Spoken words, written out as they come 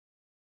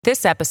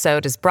This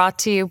episode is brought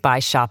to you by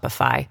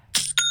Shopify.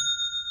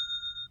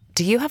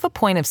 Do you have a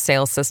point of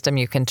sale system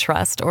you can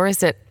trust, or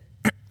is it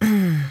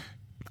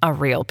a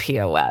real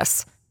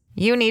POS?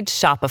 You need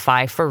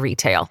Shopify for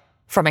retail.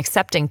 From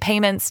accepting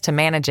payments to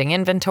managing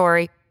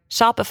inventory,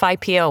 Shopify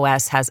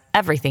POS has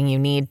everything you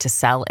need to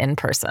sell in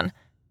person.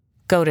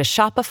 Go to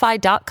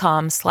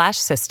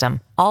shopify.com/system,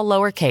 all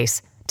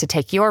lowercase, to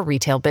take your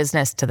retail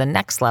business to the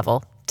next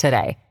level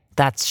today.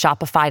 That's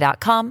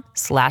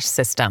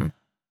shopify.com/system.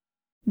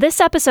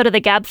 This episode of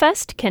the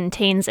Gabfest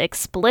contains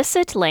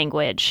explicit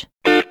language.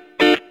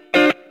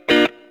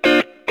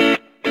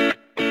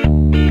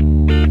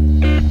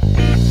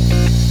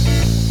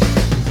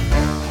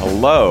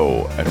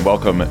 Hello, and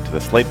welcome to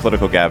the Slate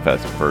Political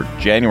Gabfest for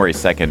January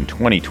 2nd,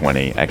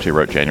 2020. I actually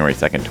wrote January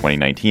 2nd,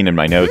 2019 in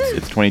my notes.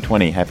 It's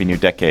 2020. Happy New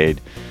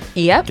Decade.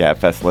 Yep.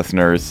 Gabfest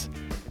listeners,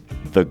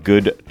 the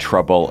Good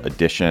Trouble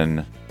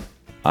edition.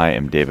 I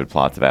am David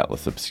Plotz of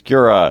Atlas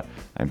Obscura.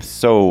 I'm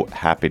so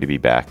happy to be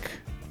back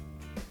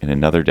in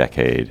another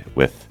decade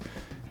with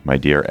my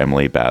dear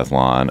Emily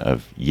Bazelon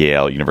of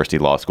Yale University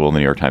Law School and the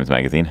New York Times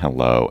Magazine.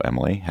 Hello,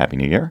 Emily. Happy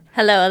New Year.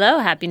 Hello.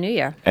 Happy New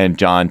Year. And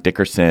John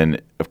Dickerson,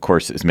 of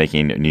course, is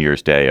making New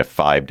Year's Day a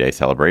 5-day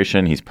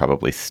celebration. He's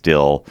probably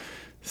still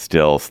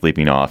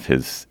sleeping off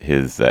his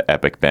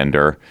epic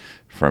bender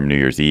from New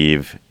Year's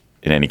Eve.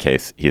 In any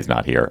case, he is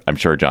not here. I'm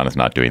sure John is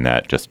not doing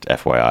that. Just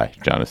FYI,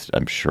 John is,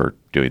 I'm sure,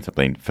 doing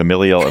something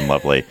familial and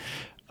lovely.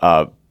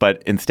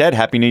 But instead,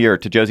 Happy New Year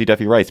to Josie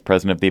Duffy Rice,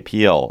 president of The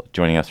Appeal,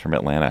 joining us from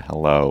Atlanta.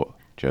 Hello,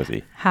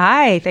 Josie.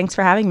 Hi, thanks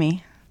for having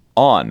me.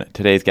 On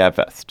today's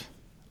Gabfest,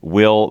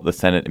 will the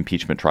Senate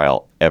impeachment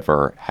trial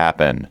ever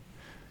happen?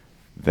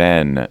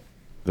 Then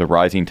the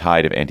rising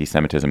tide of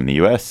anti-Semitism in the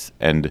U.S.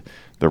 and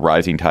the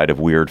rising tide of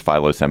weird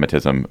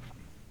philo-Semitism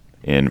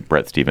in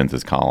Bret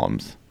Stephens'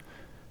 columns.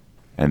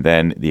 And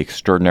then the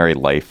extraordinary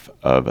life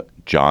of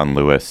John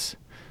Lewis,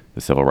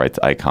 the civil rights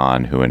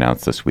icon who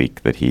announced this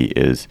week that he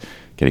is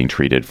getting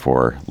treated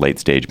for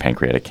late-stage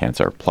pancreatic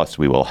cancer. Plus,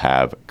 we will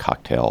have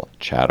cocktail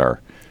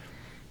chatter.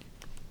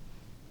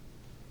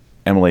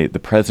 Emily, the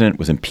president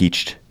was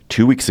impeached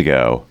 2 weeks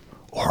ago,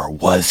 or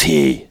was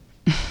he?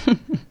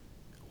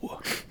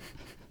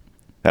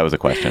 That was a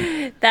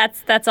question.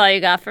 That's all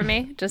you got for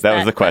me? Just that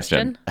was the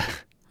question.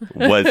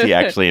 Was he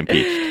actually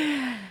impeached?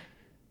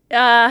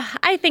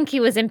 I think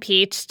he was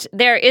impeached.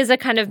 There is a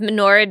kind of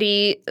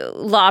minority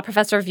law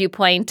professor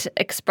viewpoint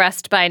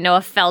expressed by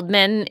Noah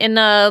Feldman in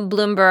a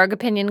Bloomberg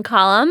opinion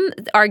column,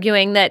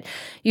 arguing that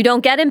you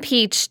don't get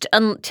impeached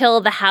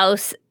until the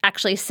House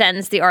actually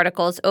sends the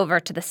articles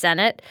over to the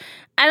Senate.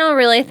 I don't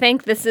really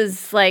think this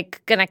is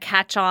going to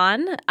catch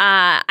on.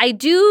 I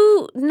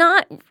do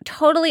not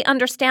totally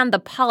understand the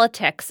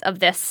politics of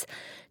this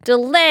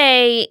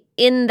delay,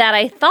 in that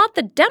I thought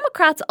the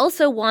Democrats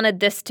also wanted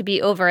this to be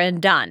over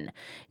and done.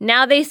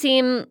 Now they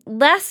seem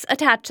less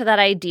attached to that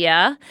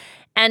idea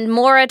and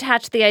more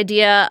attached to the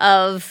idea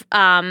of,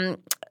 I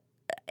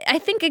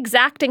think,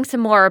 exacting some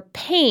more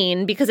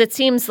pain, because it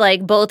seems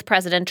like both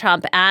President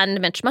Trump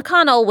and Mitch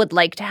McConnell would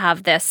like to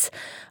have this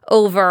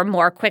over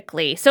more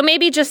quickly. So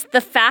maybe just the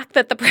fact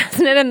that the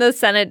president and the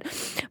Senate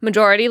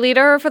majority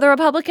leader for the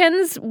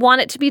Republicans want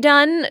it to be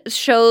done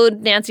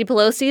showed Nancy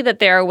Pelosi that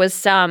there was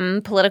some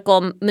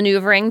political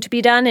maneuvering to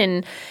be done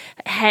in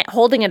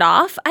holding it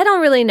off. I don't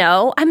really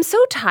know. I'm so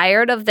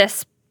tired of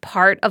this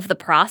part of the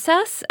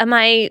process. Am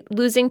I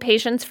losing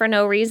patience for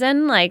no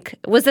reason?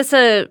 Was this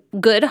a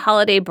good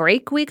holiday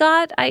break we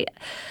got? I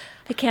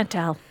can't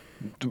tell.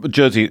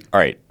 Josie, all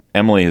right.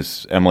 Emily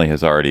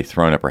has already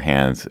thrown up her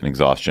hands in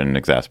exhaustion and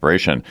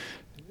exasperation.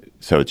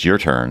 So it's your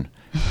turn.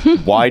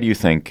 Why do you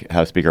think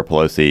House Speaker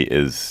Pelosi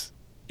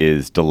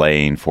is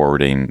delaying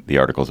forwarding the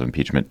articles of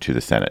impeachment to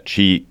the Senate?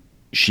 She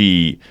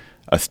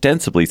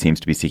ostensibly seems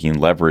to be seeking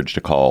leverage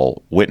to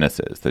call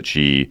witnesses, that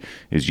she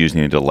is using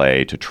a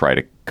delay to try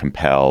to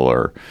compel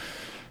or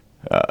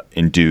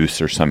induce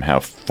or somehow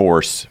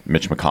force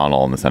Mitch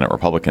McConnell and the Senate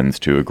Republicans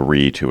to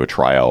agree to a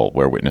trial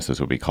where witnesses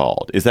will be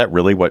called. Is that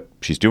really what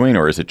she's doing,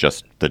 or is it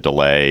just the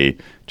delay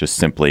just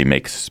simply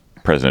makes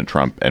President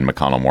Trump and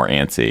McConnell more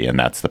antsy, and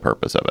that's the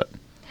purpose of it?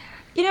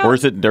 Or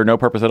is there no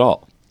purpose at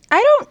all?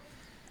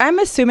 I'm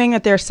assuming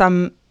that there's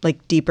some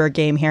deeper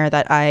game here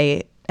that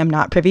I am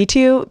not privy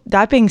to.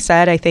 That being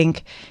said, I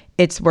think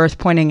it's worth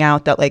pointing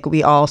out that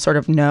we all sort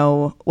of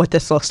know what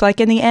this looks like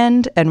in the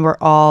end, and we're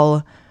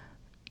all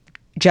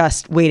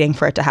just waiting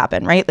for it to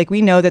happen, right?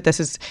 We know that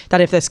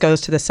that if this goes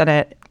to the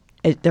Senate,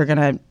 they're going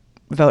to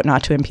vote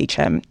not to impeach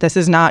him. This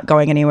is not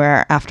going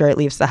anywhere after it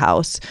leaves the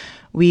House.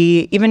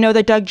 We even know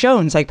that Doug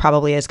Jones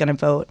probably is going to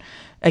vote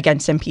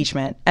against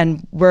impeachment.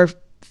 And we're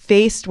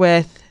faced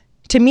with,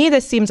 to me,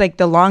 this seems like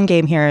the long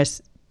game here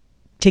is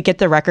to get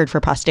the record for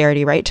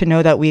posterity, right? To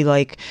know that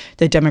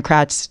the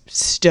Democrats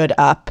stood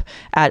up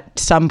at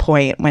some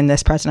point when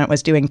this president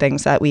was doing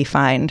things that we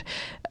find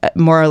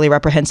morally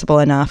reprehensible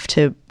enough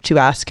to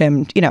ask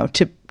him,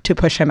 to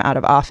push him out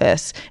of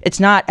office. It's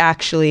not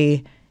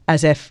actually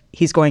as if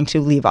he's going to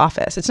leave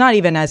office. It's not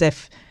even as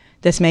if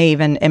this may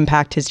even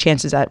impact his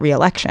chances at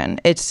re-election.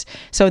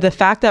 So the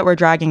fact that we're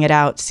dragging it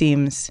out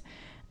seems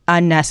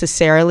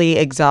unnecessarily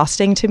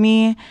exhausting to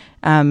me,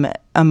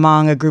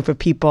 among a group of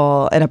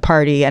people in a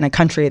party and a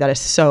country that is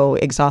so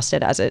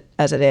exhausted as it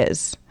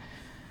is.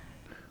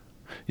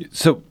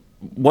 So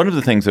one of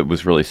the things that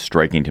was really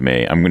striking to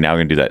me, I'm now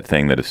going to do that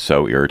thing that is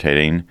so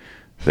irritating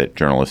that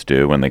journalists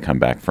do when they come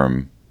back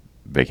from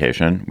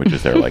vacation, which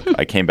is they're like,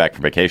 I came back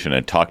from vacation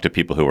and talked to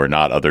people who are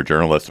not other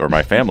journalists or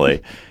my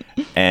family.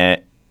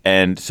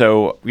 And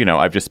so,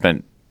 I've just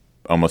spent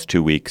almost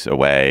 2 weeks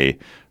away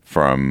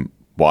from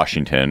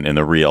Washington in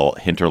the real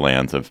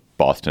hinterlands of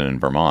Boston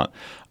and Vermont.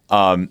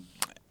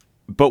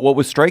 But what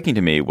was striking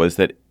to me was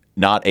that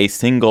not a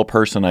single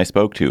person I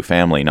spoke to,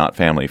 family, not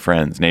family,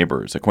 friends,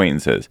 neighbors,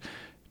 acquaintances,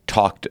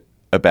 talked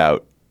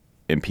about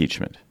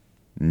impeachment.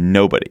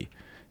 Nobody.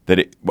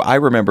 I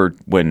remember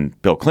when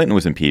Bill Clinton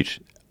was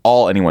impeached,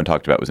 all anyone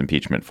talked about was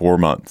impeachment. 4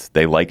 months.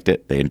 They liked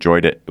it. They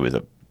enjoyed it. It was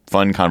a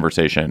fun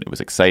conversation. It was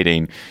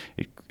exciting.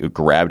 It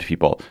grabbed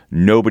people.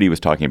 Nobody was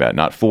talking about it.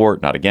 Not for,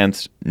 not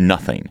against,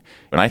 nothing.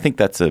 And I think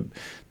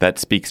that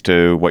speaks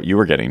to what you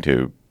were getting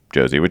to,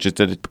 Josie, which is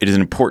that it is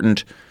an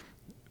important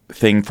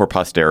thing for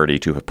posterity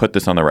to have put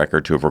this on the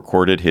record, to have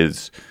recorded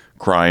his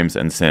crimes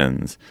and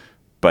sins.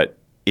 But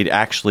it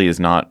actually is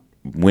not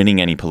winning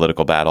any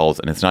political battles,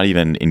 and it's not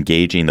even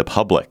engaging the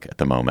public at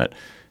the moment.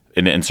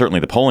 And certainly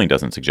the polling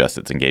doesn't suggest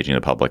it's engaging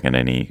the public in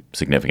any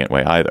significant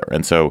way either.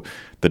 And so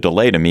the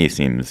delay to me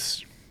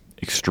seems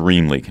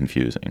extremely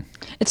confusing.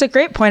 It's a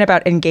great point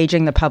about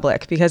engaging the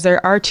public, because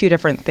there are two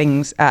different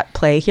things at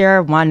play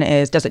here. One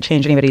is, does it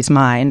change anybody's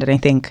mind? And I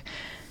think,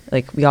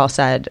 like we all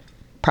said,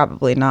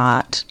 probably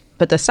not.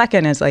 But the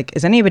second is, like,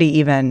 is anybody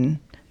even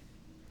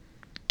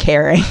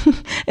caring?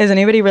 Is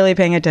anybody really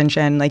paying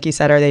attention? Like you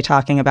said, are they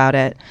talking about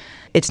it?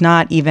 It's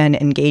not even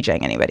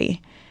engaging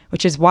anybody,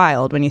 which is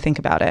wild when you think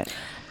about it.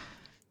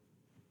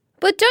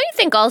 But don't you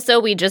think also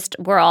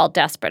we're all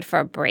desperate for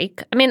a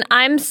break? I mean,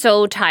 I'm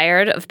so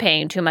tired of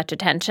paying too much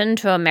attention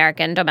to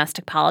American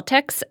domestic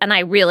politics. And I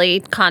really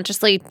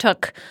consciously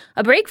took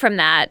a break from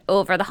that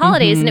over the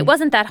holidays. And it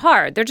wasn't that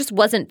hard. There just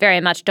wasn't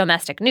very much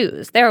domestic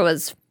news. There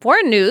was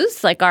foreign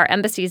news, like our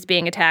embassies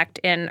being attacked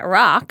in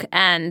Iraq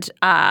and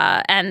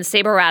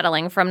saber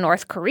rattling from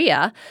North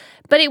Korea.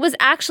 But it was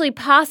actually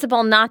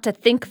possible not to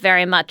think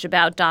very much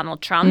about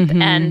Donald Trump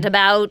and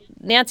about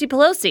Nancy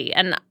Pelosi.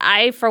 And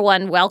I, for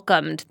one,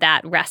 welcomed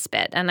that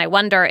respite. And I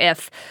wonder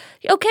if,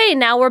 okay,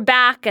 now we're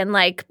back and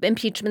like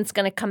impeachment's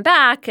going to come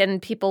back and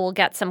people will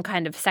get some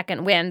kind of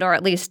second wind, or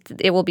at least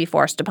it will be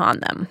forced upon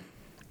them.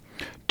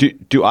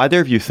 Do either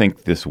of you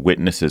think this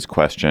witnesses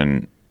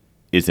question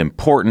is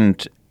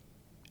important?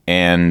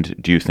 And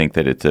do you think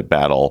that it's a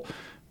battle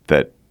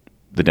that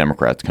the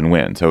Democrats can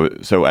win?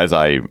 So as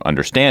I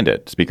understand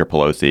it, Speaker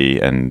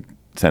Pelosi and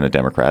Senate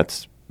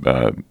Democrats,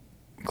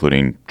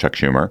 including Chuck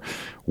Schumer,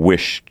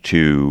 wish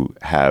to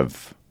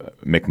have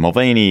Mick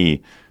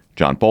Mulvaney,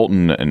 John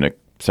Bolton, and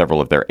several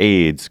of their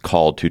aides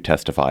called to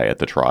testify at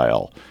the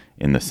trial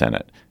in the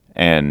Senate.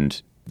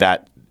 And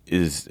that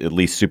is, at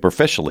least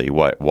superficially,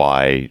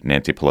 why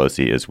Nancy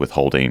Pelosi is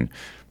withholding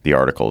the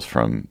articles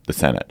from the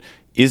Senate.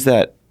 Is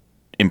that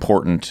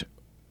important?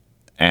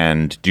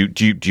 And do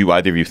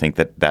either of you think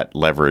that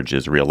leverage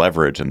is real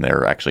leverage and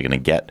they're actually going to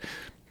get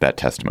that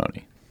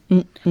testimony?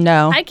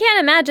 No. I can't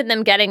imagine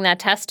them getting that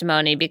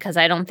testimony because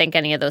I don't think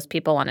any of those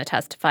people want to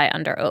testify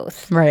under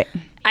oath. Right.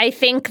 I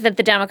think that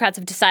the Democrats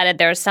have decided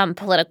there's some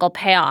political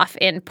payoff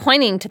in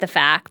pointing to the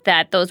fact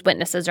that those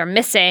witnesses are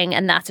missing,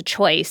 and that's a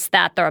choice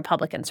that the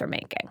Republicans are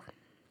making.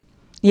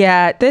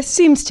 Yeah, this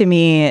seems to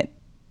me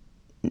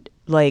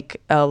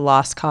like a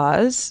lost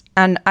cause.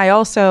 And I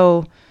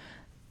also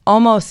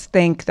almost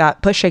think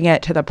that pushing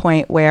it to the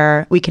point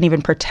where we can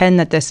even pretend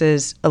that this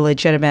is a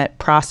legitimate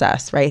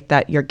process, right?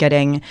 That you're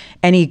getting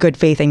any good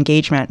faith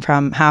engagement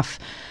from half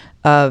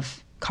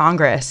of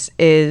Congress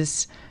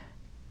is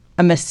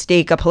a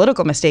mistake, a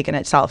political mistake in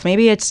itself.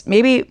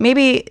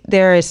 Maybe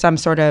there is some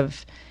sort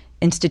of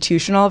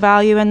institutional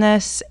value in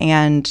this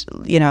and,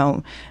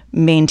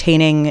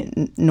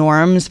 maintaining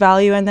norms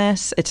value in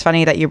this. It's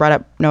funny that you brought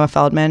up Noah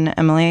Feldman,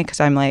 Emily,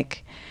 because I'm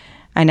like,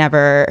 I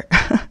never...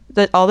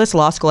 all this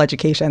law school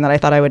education that I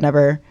thought I would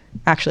never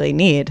actually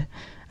need,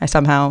 I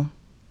somehow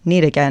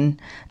need again.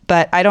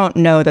 But I don't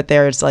know that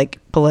there's like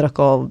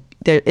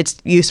it's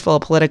useful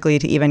politically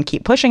to even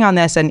keep pushing on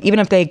this. And even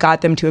if they got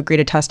them to agree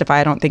to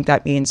testify, I don't think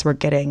that means we're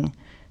getting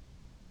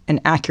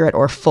an accurate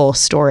or full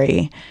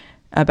story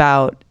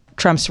about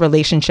Trump's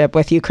relationship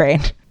with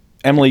Ukraine.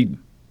 Emily,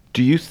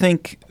 do you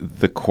think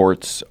the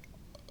courts,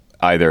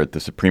 either at the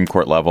Supreme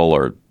Court level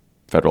or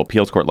federal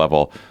appeals court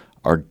level,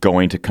 are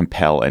going to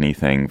compel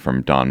anything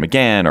from Don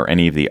McGahn or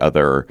any of the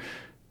other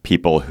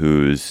people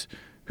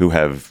who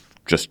have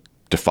just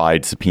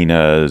defied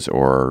subpoenas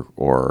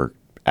or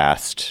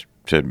asked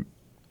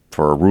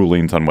for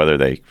rulings on whether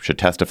they should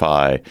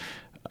testify?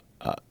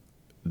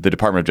 The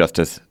Department of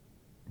Justice,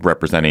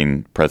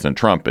 representing President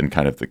Trump in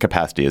kind of the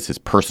capacity as his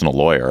personal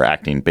lawyer,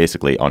 acting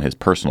basically on his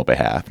personal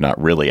behalf,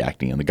 not really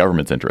acting in the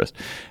government's interest,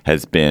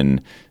 has been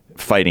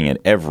fighting at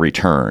every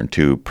turn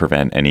to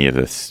prevent any of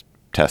this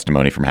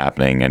testimony from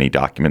happening, any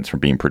documents from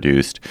being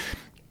produced.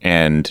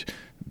 And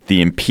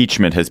the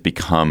impeachment has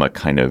become a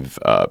kind of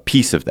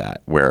piece of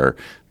that, where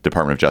the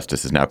Department of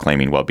Justice is now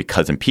claiming, well,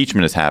 because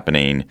impeachment is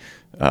happening,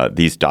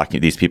 these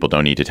people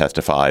don't need to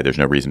testify. There's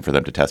no reason for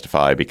them to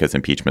testify because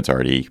impeachment's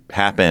already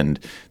happened.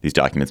 These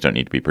documents don't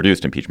need to be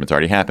produced. Impeachment's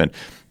already happened,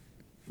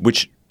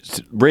 which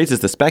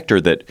raises the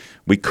specter that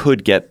we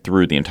could get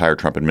through the entire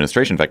Trump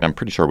administration. In fact, I'm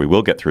pretty sure we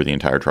will get through the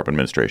entire Trump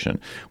administration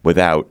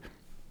without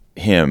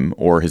him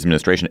or his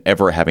administration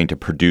ever having to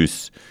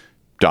produce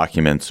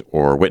documents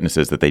or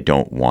witnesses that they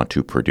don't want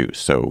to produce.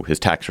 So his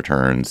tax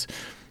returns,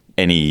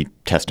 any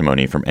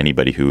testimony from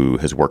anybody who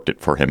has worked it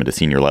for him at a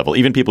senior level,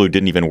 even people who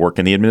didn't even work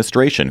in the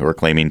administration who are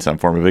claiming some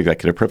form of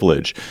executive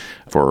privilege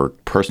for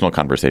personal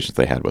conversations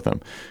they had with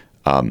him.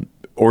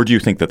 Or do you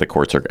think that the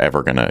courts are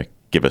ever going to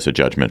give us a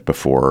judgment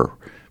before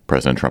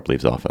President Trump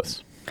leaves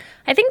office?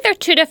 I think they're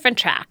two different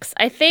tracks.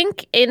 I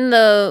think in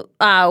the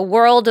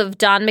world of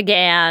Don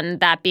McGahn,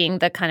 that being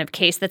the kind of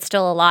case that's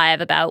still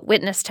alive about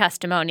witness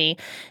testimony,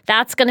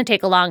 that's going to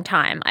take a long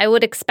time. I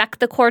would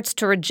expect the courts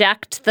to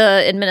reject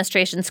the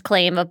administration's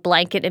claim of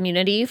blanket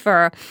immunity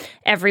for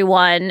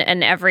everyone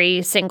and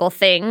every single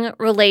thing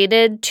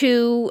related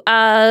to,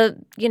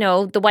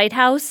 the White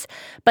House.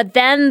 But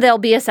then there'll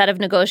be a set of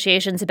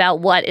negotiations about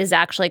what is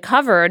actually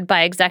covered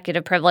by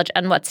executive privilege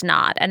and what's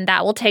not. And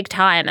that will take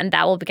time, and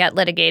that will get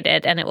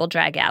litigated, and it will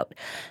drag out.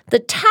 The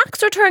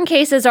tax return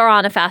cases are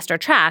on a faster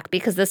track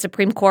because the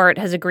Supreme Court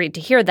has agreed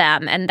to hear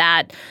them, and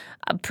that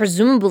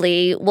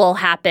presumably will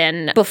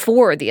happen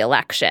before the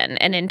election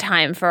and in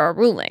time for a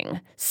ruling.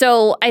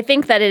 So I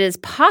think that it is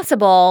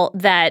possible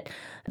that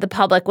the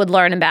public would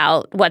learn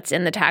about what's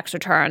in the tax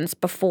returns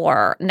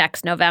before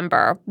next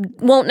November.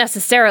 Won't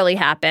necessarily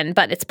happen,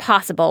 but it's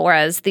possible,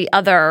 whereas the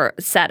other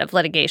set of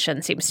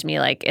litigation seems to me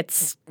like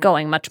it's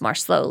going much more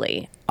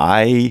slowly.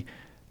 I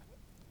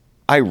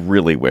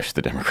really wish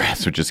the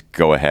Democrats would just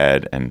go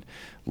ahead and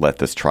let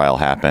this trial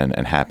happen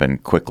and happen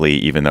quickly,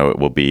 even though it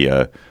will be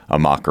a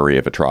mockery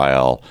of a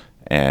trial.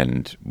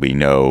 And we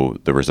know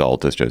the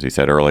result, as Josie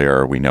said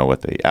earlier. We know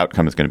what the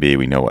outcome is going to be.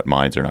 We know what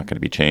minds are not going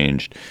to be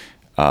changed.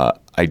 I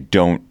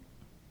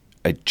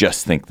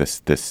just think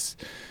this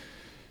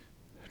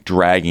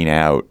dragging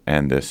out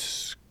and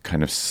this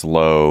kind of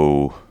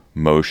slow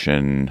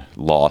motion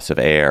loss of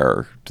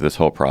air to this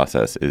whole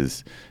process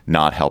is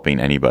not helping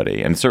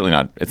anybody. And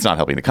it's not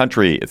helping the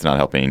country. It's not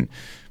helping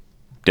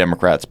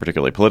Democrats,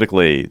 particularly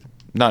politically.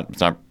 It's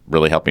not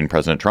really helping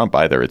President Trump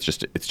either. It's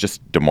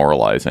just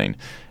demoralizing.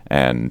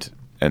 And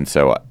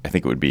so I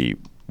think it would be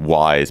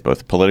wise,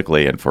 both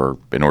politically and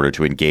in order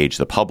to engage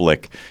the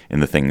public in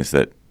the things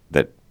that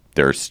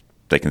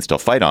they can still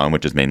fight on,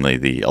 which is mainly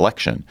the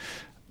election,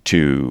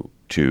 to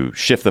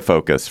shift the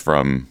focus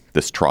from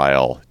this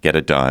trial, get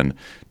it done,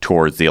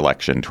 towards the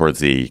election, towards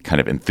the kind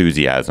of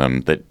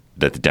enthusiasm that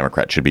the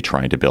Democrats should be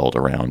trying to build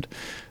around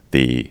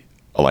the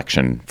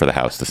election for the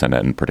House, the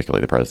Senate, and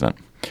particularly the president.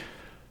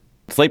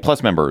 Slate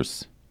Plus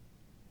members,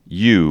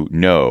 you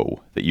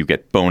know that you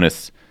get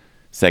bonus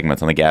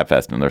segments on the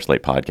GabFest and their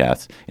Slate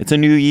podcasts. It's a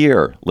new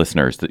year,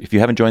 listeners. If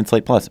you haven't joined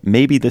Slate Plus,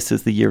 maybe this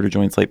is the year to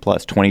join Slate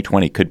Plus.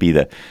 2020 could be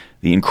the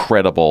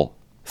incredible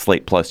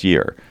Slate Plus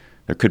year.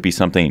 There could be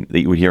something that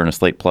you would hear in a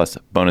Slate Plus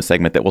bonus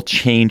segment that will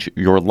change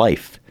your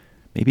life.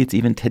 Maybe it's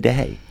even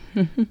today.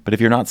 But if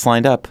you're not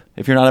signed up,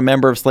 if you're not a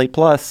member of Slate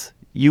Plus,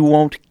 you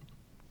won't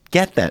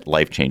get that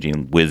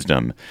life-changing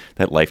wisdom,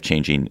 that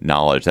life-changing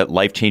knowledge, that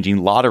life-changing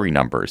lottery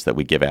numbers that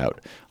we give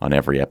out on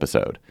every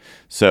episode.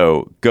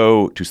 So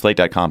go to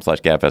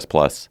slate.com/GabFest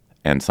Plus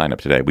and sign up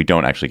today. We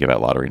don't actually give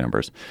out lottery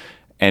numbers.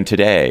 And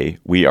today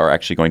we are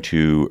actually going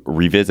to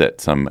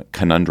revisit some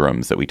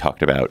conundrums that we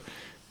talked about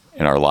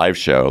in our live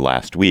show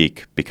last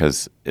week,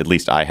 because at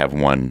least I have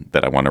one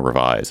that I want to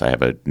revise. I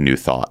have a new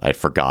thought. I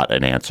forgot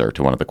an answer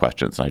to one of the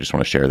questions, and I just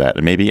want to share that.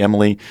 And maybe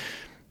Emily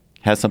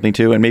has something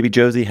too, and maybe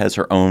Josie has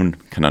her own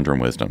conundrum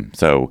wisdom.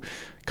 So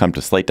come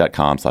to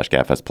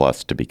slate.com/GabFest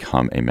Plus to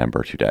become a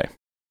member today.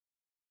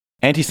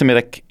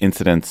 Anti-Semitic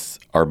incidents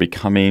are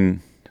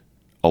becoming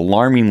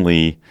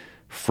alarmingly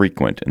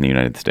frequent in the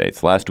United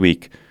States. Last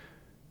week,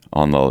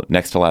 on the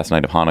next to last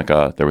night of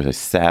Hanukkah, there was a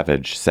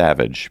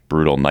savage,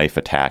 brutal knife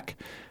attack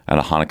at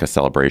a Hanukkah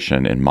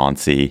celebration in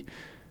Monsey,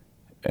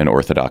 an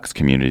Orthodox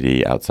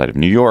community outside of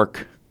New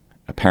York,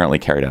 apparently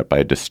carried out by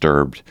a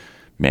disturbed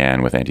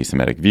man with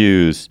anti-Semitic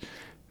views.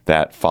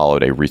 That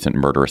followed a recent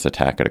murderous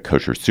attack at a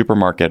kosher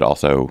supermarket,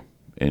 also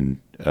in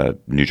a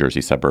New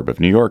Jersey suburb of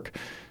New York.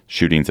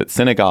 Shootings at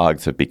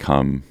synagogues have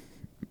become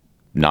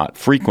not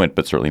frequent,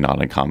 but certainly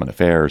not uncommon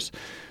affairs.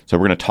 So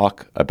we're going to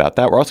talk about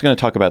that. We're also going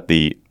to talk about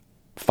the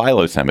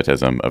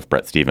philo-Semitism of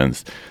Bret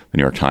Stephens, the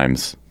New York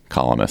Times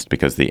columnist,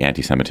 because the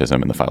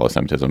anti-Semitism and the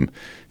philo-Semitism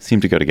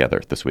seem to go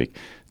together this week.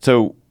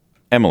 So,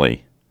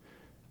 Emily,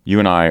 you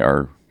and I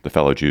are the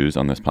fellow Jews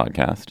on this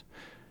podcast.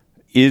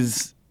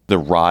 Is the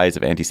rise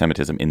of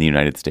anti-Semitism in the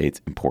United States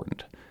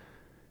important?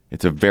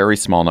 It's a very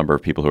small number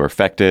of people who are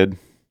affected.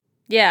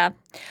 Yeah.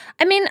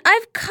 I mean,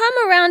 I've come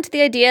around to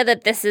the idea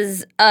that this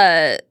is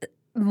a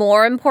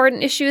more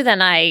important issue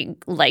than I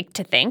like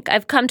to think.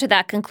 I've come to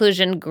that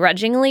conclusion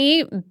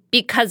grudgingly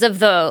because of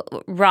the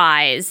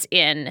rise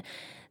in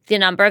the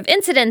number of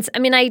incidents. I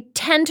mean, I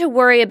tend to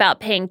worry about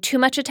paying too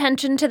much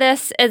attention to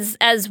this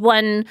as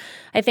one,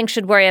 I think,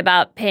 should worry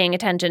about paying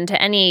attention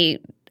to any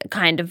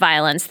kind of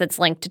violence that's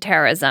linked to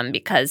terrorism,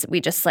 because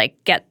we just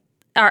get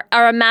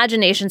our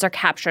imaginations are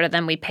captured and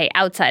then we pay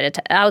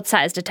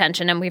outsized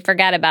attention, and we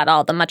forget about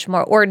all the much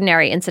more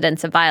ordinary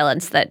incidents of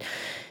violence that,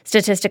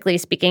 statistically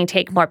speaking,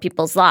 take more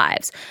people's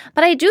lives.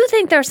 But I do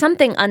think there's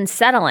something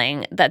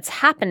unsettling that's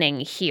happening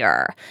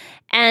here.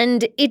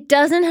 And it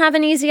doesn't have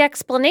an easy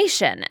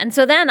explanation. And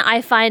so then I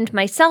find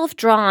myself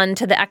drawn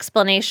to the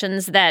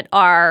explanations that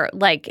are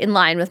in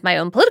line with my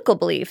own political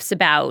beliefs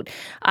about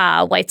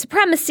white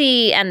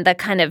supremacy and the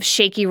kind of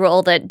shaky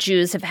role that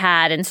Jews have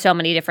had in so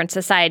many different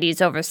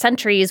societies over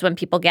centuries. When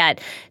people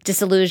get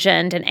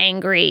disillusioned and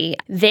angry,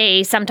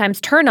 they sometimes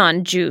turn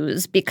on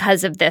Jews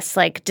because of this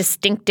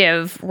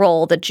distinctive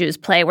role that Jews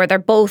play, where they're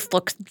both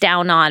looked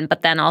down on,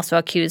 but then also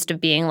accused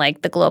of being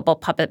the global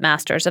puppet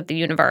masters of the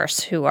universe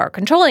who are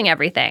controlling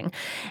everything.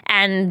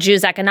 And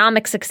Jews'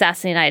 economic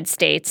success in the United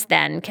States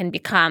then can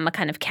become a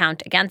kind of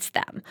count against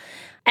them.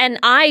 And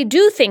I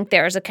do think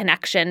there's a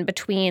connection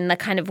between the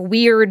kind of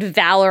weird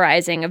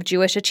valorizing of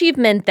Jewish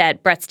achievement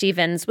that Bret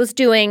Stephens was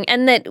doing,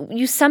 and that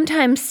you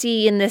sometimes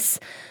see in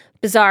this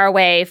bizarre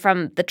way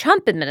from the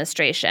Trump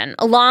administration,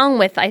 along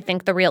with, I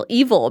think, the real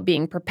evil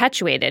being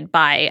perpetuated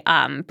by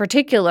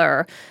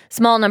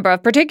small number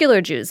of particular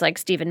Jews like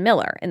Stephen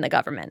Miller in the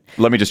government.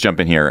 Let me just jump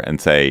in here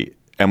and say,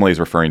 Emily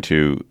is referring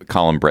to a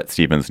column Bret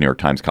Stephens, New York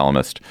Times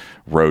columnist,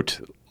 wrote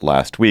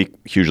last week,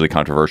 hugely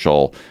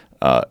controversial,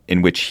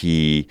 in which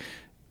he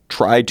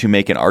tried to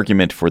make an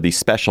argument for the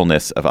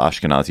specialness of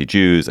Ashkenazi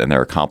Jews and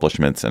their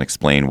accomplishments and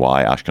explain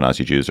why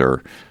Ashkenazi Jews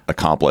are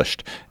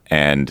accomplished.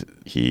 And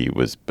he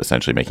was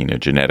essentially making a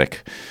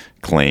genetic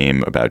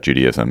claim about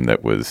Judaism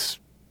that was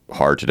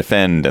hard to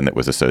defend and that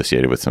was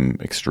associated with some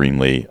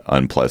extremely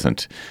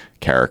unpleasant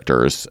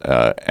characters.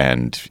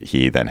 And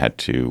he then had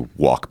to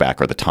walk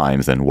back, or the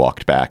Times then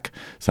walked back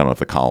some of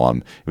the column.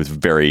 It was a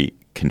very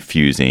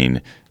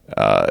confusing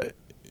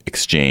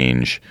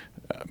exchange,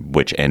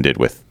 which ended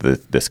with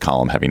this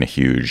column having a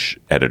huge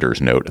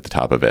editor's note at the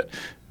top of it,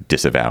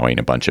 disavowing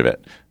a bunch of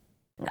it.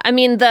 I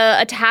mean, the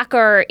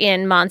attacker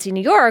in Monsey,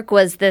 New York,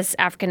 was this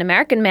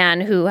African-American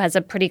man who has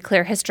a pretty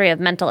clear history of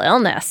mental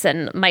illness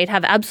and might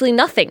have absolutely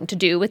nothing to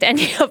do with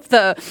any of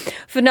the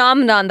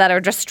phenomenon that are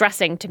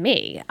distressing to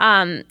me.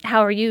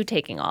 How are you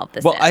taking all of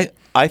this? Well,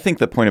 I think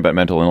the point about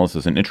mental illness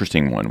is an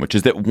interesting one, which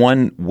is that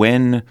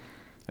when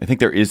I think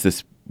there is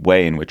this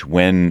way in which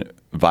when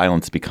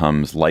violence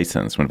becomes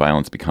licensed, when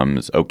violence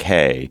becomes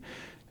okay,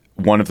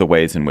 one of the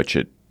ways in which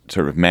it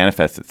sort of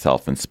manifests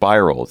itself in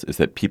spirals is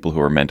that people who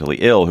are mentally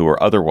ill, who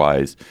are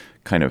otherwise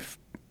kind of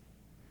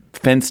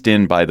fenced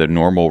in by the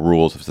normal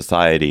rules of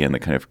society and the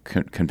kind of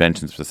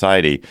conventions of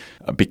society,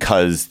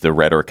 because the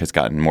rhetoric has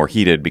gotten more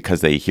heated,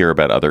 because they hear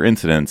about other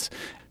incidents,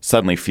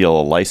 suddenly feel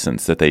a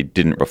license that they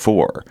didn't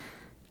before.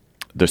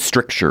 The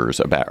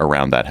strictures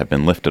around that have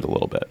been lifted a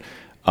little bit.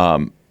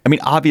 I mean,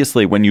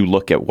 obviously, when you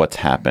look at what's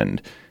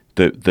happened,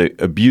 the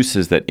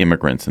abuses that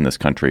immigrants in this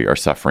country are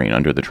suffering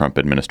under the Trump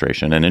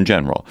administration, and in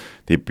general,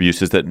 the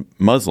abuses that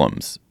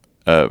Muslims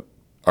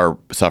are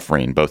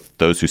suffering, both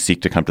those who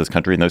seek to come to this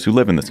country and those who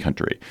live in this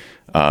country,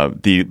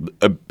 the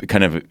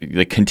kind of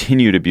the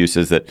continued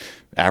abuses that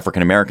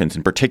African Americans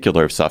in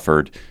particular have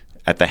suffered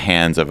at the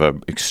hands of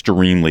an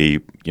extremely,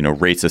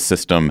 racist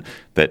system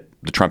that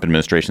the Trump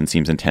administration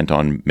seems intent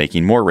on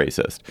making more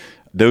racist.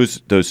 Those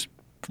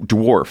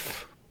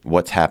dwarf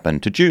what's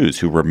happened to Jews,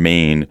 who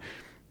remain,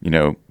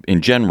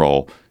 in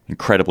general,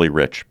 incredibly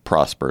rich,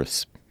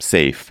 prosperous,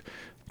 safe,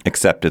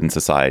 accepted in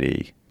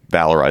society,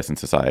 valorized in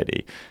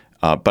society.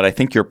 But I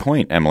think your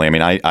point, Emily, I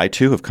mean, I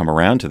too have come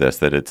around to this,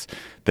 that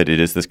it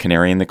is this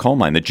canary in the coal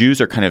mine. The Jews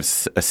are kind of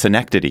a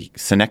synecdoche.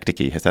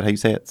 Is that how you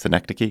say it?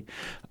 Synecdoche?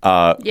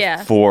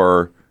 Yeah.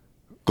 For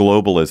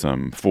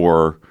globalism,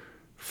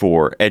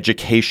 for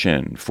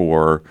education,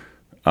 for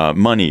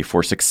money,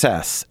 for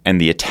success, and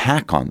the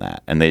attack on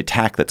that, and the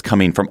attack that's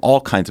coming from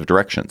all kinds of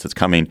directions. It's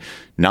coming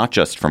not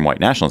just from white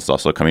nationalists, it's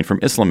also coming from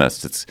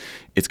Islamists.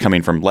 It's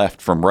coming from left,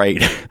 from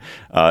right.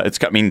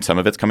 Some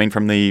of it's coming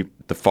from the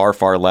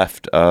far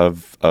left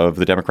of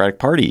the Democratic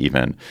Party,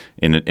 even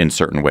in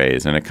certain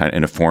ways, and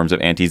in forms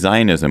of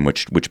anti-Zionism,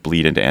 which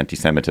bleed into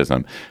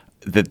anti-Semitism.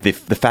 The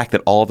fact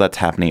that all of that's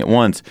happening at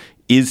once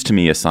is, to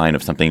me, a sign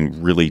of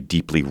something really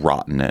deeply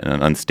rotten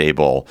and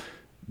unstable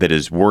that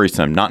is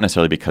worrisome, not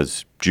necessarily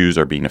because Jews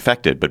are being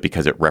affected, but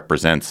because it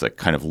represents a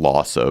kind of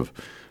loss of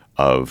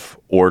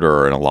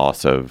order and a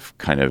loss of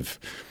order.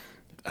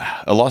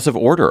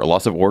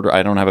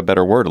 I don't have a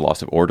better word, a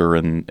loss of order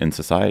in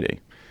society.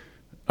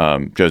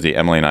 Josie,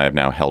 Emily and I have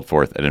now held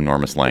forth at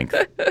enormous length.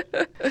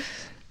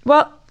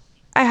 Well,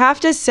 I have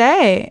to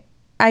say,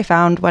 I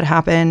found what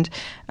happened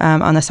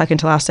on the second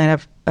to last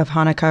night of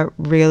Hanukkah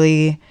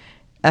really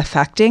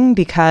affecting,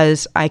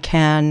 because I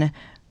can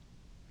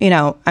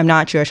I'm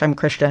not Jewish, I'm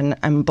Christian,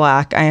 I'm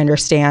Black. I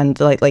understand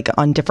like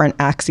on different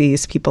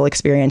axes, people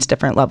experience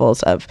different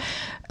levels of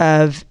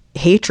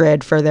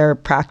hatred for their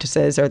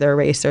practices or their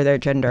race or their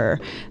gender.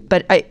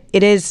 But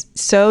it is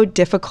so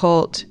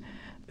difficult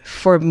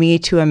for me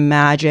to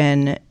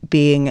imagine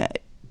being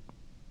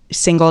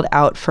singled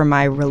out for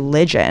my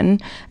religion,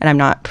 and I'm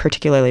not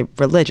particularly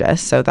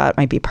religious, so that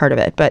might be part of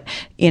it. But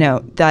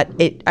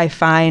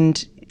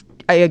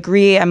I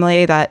agree,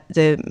 Emily, that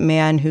the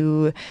man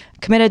who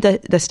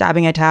committed the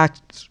stabbing attack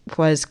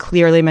was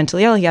clearly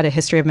mentally ill. He had a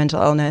history of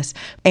mental illness,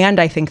 and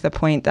I think the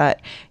point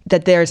that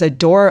there's a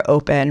door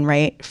open,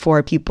 right,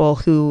 for people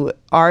who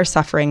are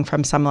suffering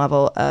from some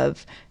level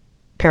of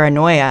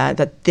paranoia,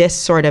 that this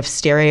sort of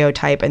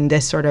stereotype and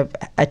this sort of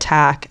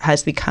attack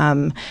has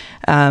become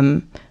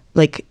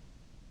like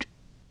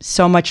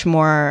so much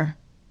more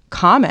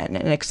common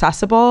and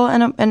accessible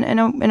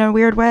in a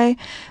weird way.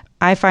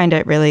 I find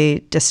it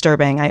really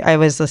disturbing. I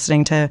was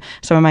listening to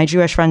some of my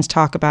Jewish friends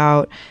talk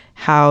about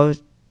how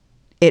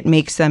it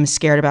makes them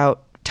scared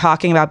about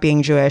talking about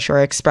being Jewish or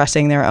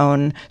expressing their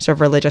own sort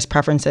of religious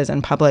preferences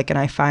in public. And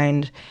I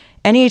find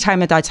any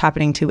time that that's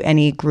happening to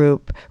any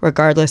group,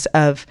 regardless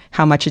of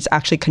how much it's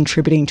actually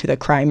contributing to the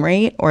crime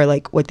rate or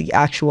like what the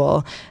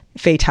actual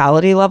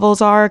fatality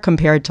levels are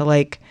compared to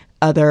like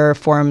other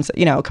forms,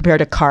 compared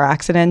to car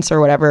accidents or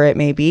whatever it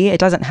may be, it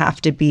doesn't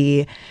have to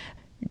be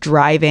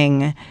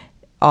driving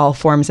all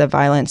forms of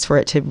violence for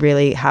it to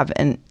really have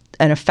an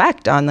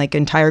effect on like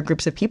entire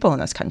groups of people in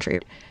this country.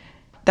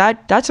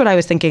 That's what I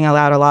was thinking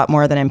aloud a lot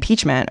more than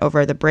impeachment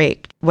over the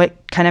break. What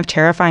kind of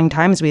terrifying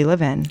times we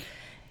live in.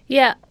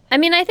 Yeah. I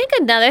mean, I think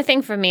another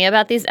thing for me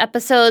about these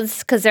episodes,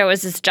 because there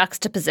was this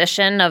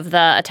juxtaposition of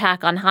the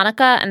attack on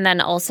Hanukkah and then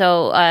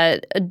also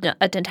an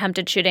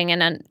attempted shooting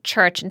in a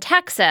church in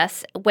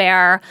Texas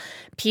where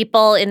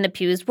people in the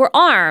pews were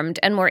armed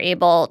and were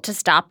able to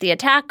stop the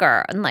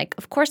attacker. And like,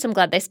 of course, I'm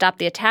glad they stopped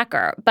the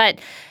attacker. But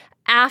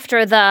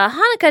after the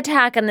Hanukkah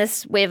attack and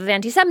this wave of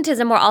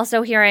anti-Semitism, we're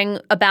also hearing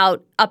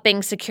about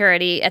upping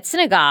security at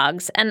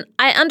synagogues. And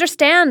I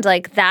understand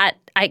like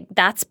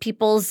that's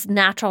people's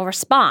natural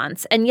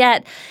response. And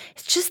yet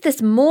it's just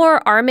this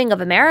more arming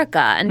of America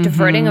and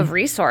diverting of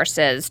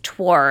resources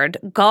toward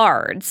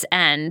guards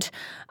and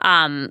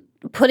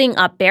putting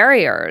up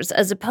barriers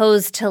as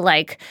opposed to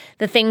like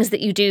the things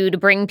that you do to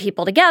bring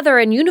people together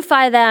and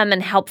unify them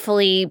and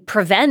helpfully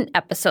prevent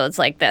episodes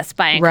like this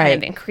by kind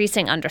of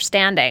increasing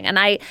understanding. And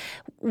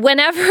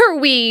whenever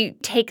we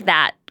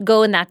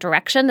go in that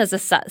direction as a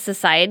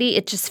society,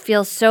 it just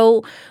feels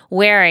so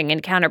wearing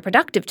and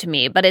counterproductive to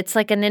me. But it's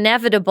like an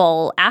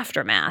inevitable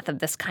aftermath of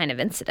this kind of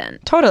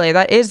incident. Totally.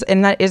 That is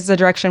the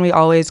direction we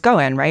always go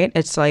in, right?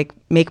 It's like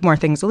make more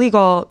things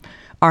illegal,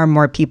 arm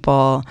more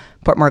people,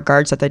 put more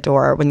guards at the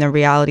door. When the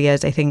reality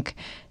is, I think,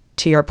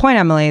 to your point,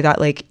 Emily, that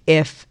like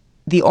if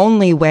the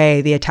only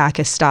way the attack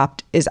is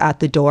stopped is at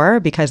the door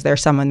because there's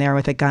someone there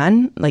with a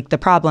gun, like the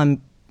problem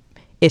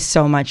is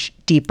so much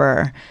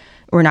deeper.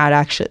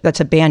 That's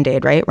a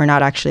Band-Aid, right? We're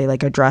not actually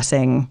like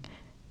addressing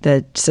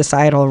the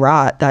societal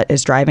rot that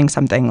is driving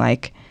something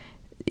like,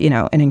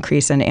 an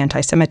increase in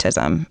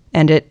anti-Semitism.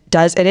 And it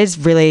is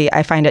really,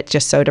 I find it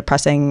just so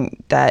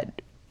depressing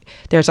that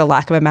there's a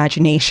lack of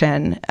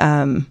imagination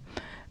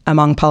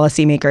among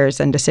policymakers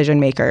and decision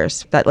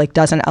makers that like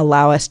doesn't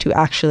allow us to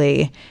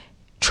actually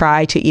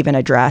try to even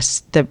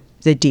address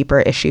the deeper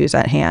issues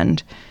at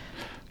hand.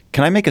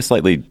 Can I make a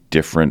slightly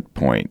different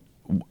point?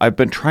 I've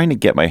been trying to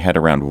get my head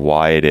around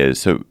why it is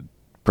so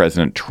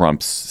President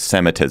Trump's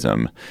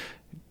Semitism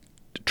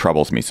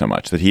troubles me so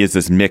much, that he has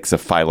this mix of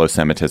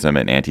philo-Semitism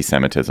and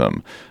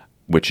anti-Semitism,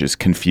 which is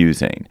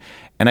confusing.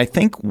 And I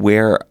think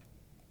where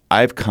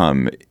I've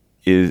come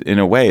is, in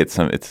a way,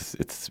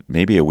 it's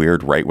maybe a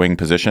weird right-wing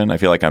position. I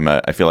feel like I'm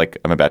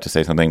about to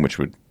say something which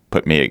would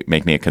make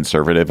me a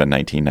conservative in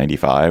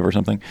 1995 or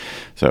something.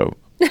 So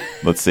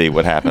let's see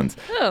what happens.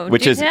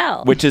 Which is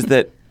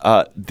that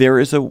there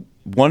is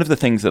one of the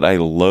things that I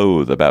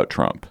loathe about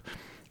Trump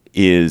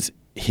is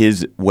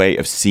his way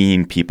of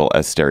seeing people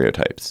as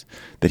stereotypes,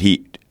 that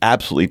he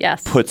absolutely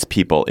puts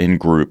people in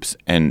groups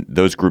and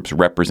those groups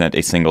represent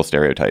a single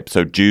stereotype.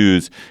 So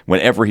Jews,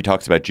 whenever he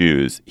talks about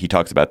Jews, he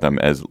talks about them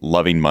as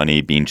loving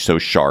money, being so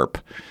sharp.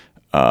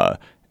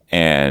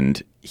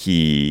 And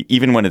he,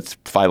 even when it's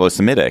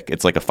philo-Semitic,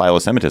 it's like a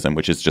philo-Semitism,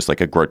 which is just like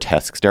a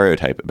grotesque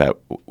stereotype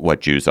about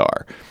what Jews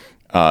are.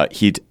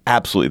 He's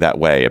absolutely that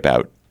way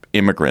about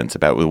immigrants,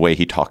 about the way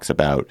he talks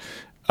about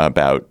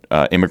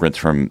immigrants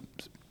from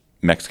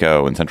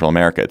Mexico and Central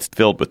America. It's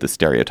filled with the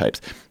stereotypes.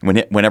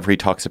 Whenever he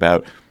talks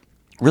about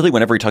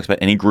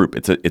any group,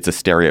 it's a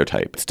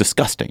stereotype. It's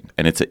disgusting,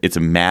 and it's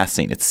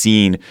amassing. It's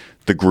seeing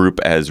the group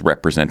as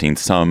representing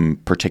some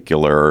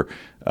particular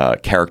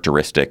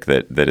characteristic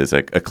that is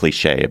a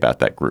cliche about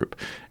that group.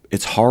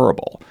 It's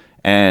horrible.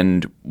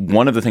 And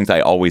one of the things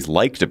I always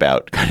liked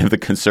about kind of the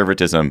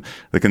conservatism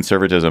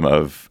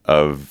of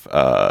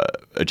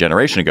a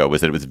generation ago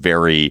was that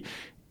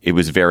it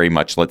was very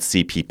much let's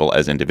see people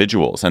as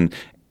individuals. And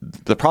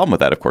the problem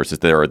with that, of course, is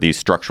there are these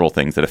structural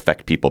things that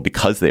affect people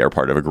because they are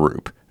part of a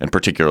group. And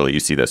particularly you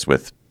see this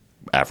with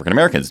African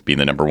Americans being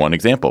the number one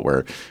example,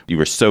 where you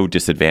were so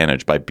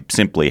disadvantaged by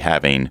simply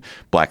having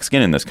black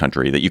skin in this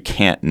country that you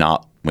can't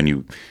not, when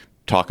you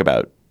talk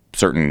about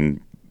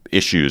certain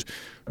issues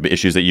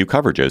that you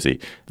cover, Josie,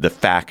 the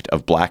fact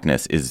of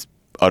blackness is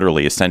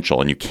utterly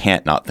essential and you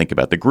can't not think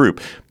about the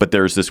group. But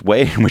there's this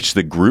way in which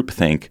the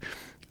groupthink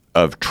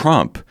of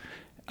Trump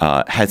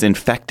has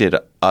infected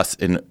us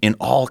in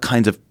all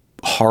kinds of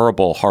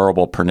horrible,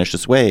 horrible,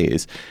 pernicious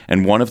ways.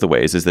 And one of the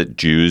ways is that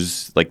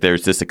Jews, like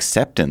there's this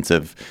acceptance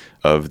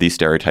of these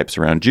stereotypes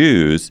around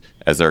Jews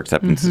as their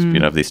acceptance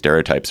of these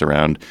stereotypes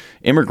around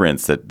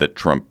immigrants that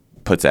Trump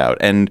puts out.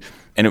 And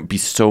it would be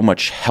so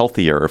much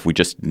healthier if we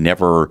just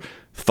never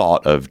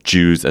thought of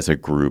Jews as a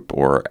group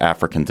or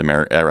African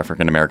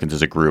Americans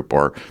as a group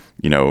or,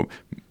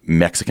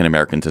 Mexican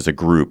Americans as a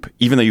group,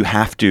 even though you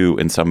have to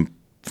in some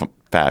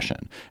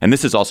fashion. And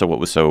this is also what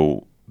was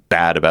so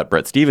bad about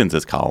Bret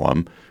Stephens'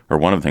 column, or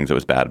one of the things that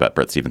was bad about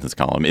Bret Stephens'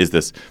 column, is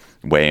this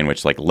way in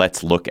which, like,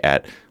 let's look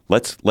at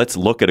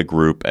a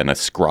group and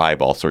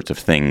ascribe all sorts of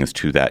things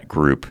to that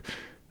group,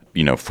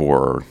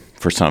 for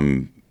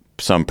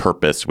some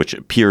purpose which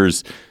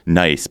appears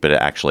nice, but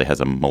it actually has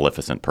a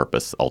maleficent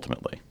purpose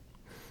ultimately.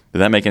 Did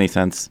that make any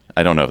sense?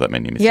 I don't know if that made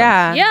any sense.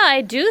 Yeah,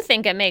 I do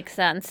think it makes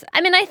sense. I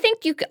mean, I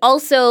think you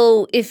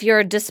also, if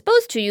you're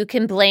disposed to, you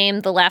can blame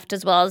the left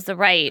as well as the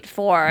right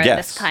for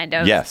this kind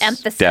of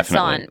emphasis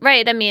definitely. on,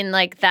 right? I mean,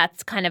 like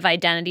that's kind of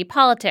identity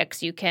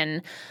politics. You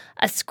can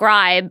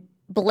ascribe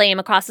blame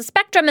across the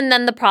spectrum. And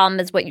then the problem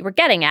is what you were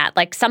getting at.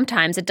 Like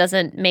sometimes it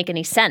doesn't make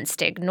any sense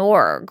to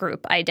ignore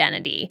group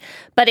identity,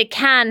 but it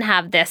can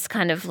have this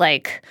kind of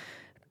like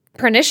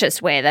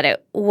pernicious way that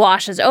it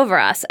washes over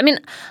us. I mean,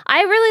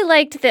 I really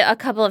liked a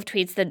couple of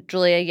tweets that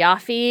Julia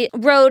Yaffe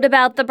wrote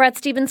about the Bret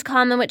Stephens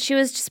column in which she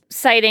was just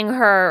citing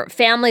her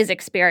family's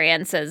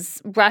experience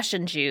as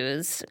Russian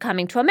Jews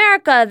coming to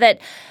America, that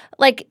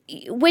like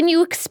when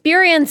you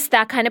experience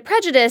that kind of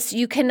prejudice,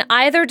 you can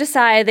either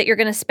decide that you're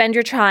going to spend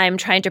your time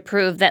trying to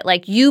prove that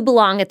like you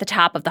belong at the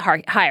top of the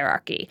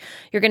hierarchy.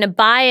 You're going to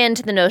buy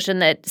into the notion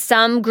that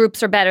some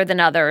groups are better than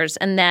others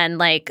and then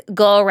like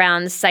go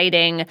around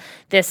citing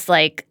this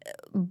like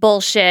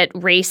bullshit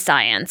race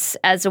science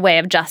as a way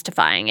of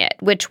justifying it,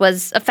 which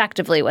was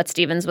effectively what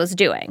Stephens was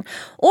doing.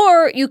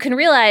 Or you can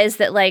realize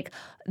that like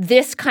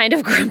this kind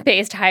of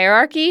group-based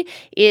hierarchy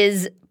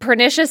is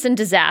pernicious and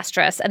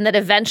disastrous, and that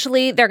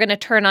eventually they're going to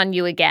turn on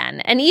you again.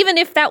 And even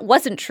if that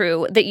wasn't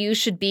true, that you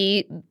should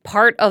be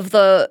part of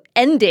the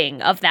ending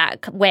of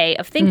that way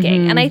of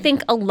thinking. And I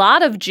think a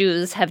lot of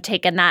Jews have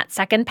taken that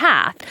second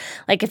path.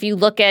 Like if you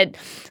look at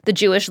the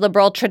Jewish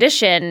liberal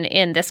tradition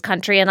in this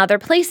country and other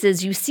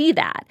places, you see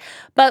that.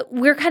 But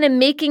we're kind of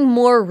making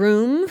more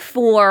room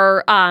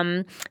for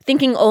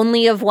thinking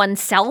only of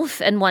oneself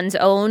and one's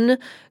own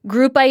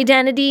group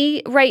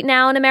identity right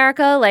now in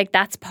America. Like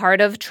that's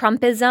part of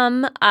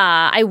Trumpism.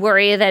 I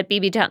worry that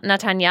Bibi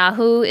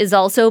Netanyahu is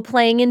also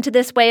playing into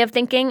this way of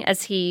thinking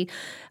as he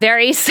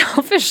very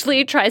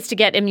selfishly tries to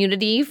get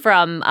immunity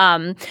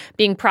from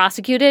being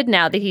prosecuted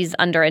now that he's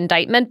under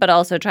indictment, but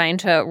also trying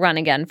to run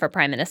again for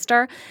prime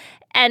minister.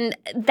 And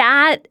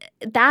that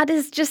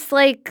is just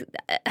like,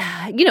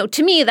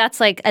 to me, that's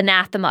like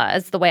anathema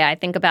is the way I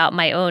think about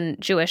my own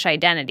Jewish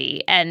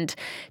identity. And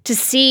to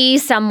see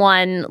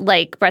someone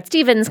like Bret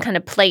Stephens kind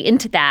of play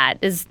into that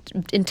is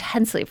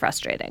intensely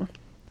frustrating.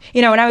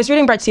 When I was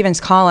reading Bret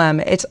Stephens' column,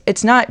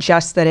 it's not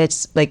just that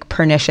it's like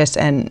pernicious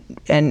and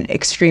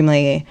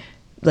extremely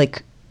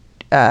like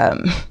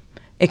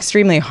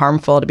extremely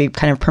harmful to be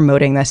kind of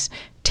promoting this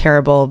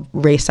terrible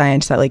race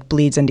science that like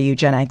bleeds into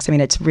eugenics. I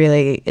mean, it's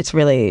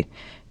really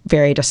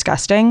very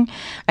disgusting.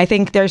 I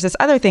think there's this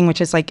other thing, which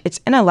is like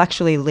it's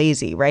intellectually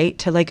lazy, right?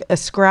 To like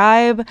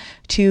ascribe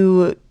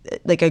to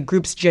like a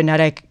group's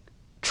genetic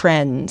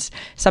trends,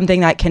 something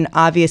that can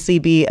obviously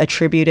be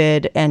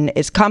attributed and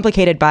is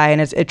complicated by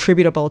and is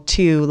attributable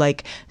to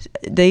like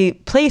the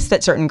place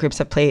that certain groups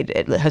have played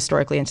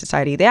historically in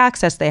society, the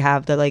access they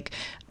have, the like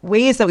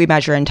ways that we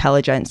measure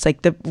intelligence,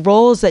 like the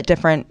roles that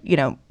different,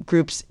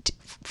 groups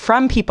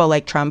from people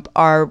like Trump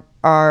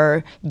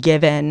are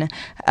given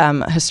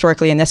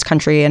historically in this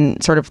country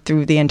and sort of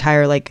through the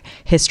entire like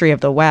history of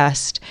the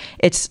West.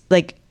 It's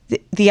like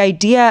the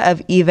idea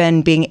of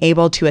even being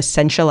able to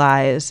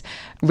essentialize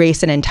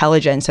race and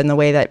intelligence in the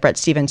way that Bret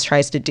Stephens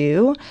tries to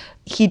do,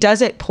 he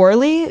does it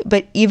poorly,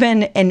 but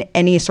even in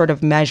any sort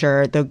of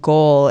measure, the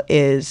goal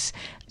is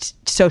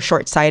so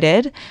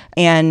short-sighted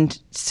and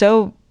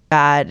so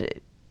bad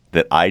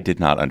that I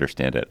did not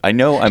understand it. I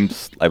know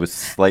I was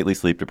slightly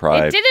sleep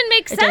deprived. It didn't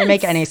make sense. It didn't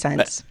make any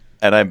sense.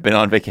 And I've been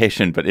on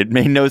vacation, but it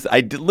made no sense. I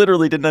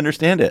literally didn't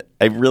understand it.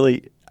 I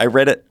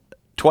read it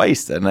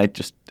twice, and I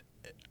just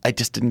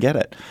didn't get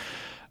it.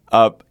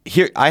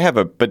 Here I have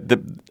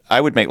I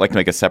would like to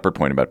make a separate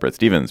point about Bret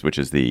Stephens, which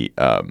is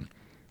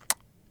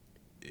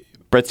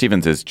Bret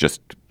Stephens is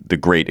just the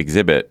great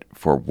exhibit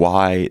for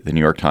why the New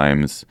York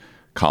Times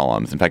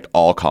columns, in fact,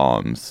 all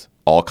columnists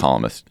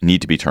need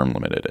to be term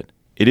limited.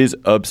 It is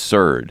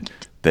absurd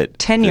that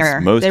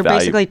tenure. They're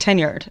basically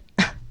tenured.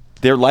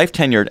 They're life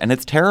tenured, and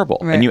it's terrible.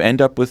 Right. And you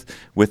end up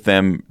with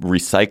them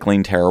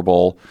recycling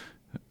terrible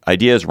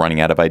ideas,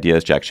 running out of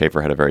ideas. Jack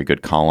Schaefer had a very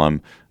good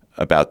column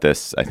about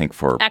this, I think,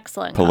 for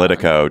Excellent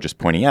Politico, column. just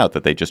pointing out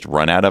that they just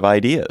run out of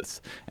ideas.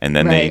 And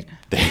then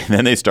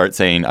they start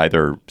saying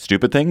either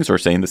stupid things or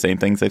saying the same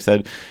things they've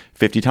said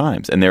 50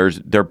 times. And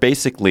they're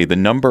basically the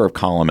number of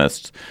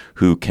columnists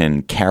who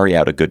can carry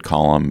out a good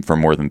column for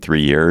more than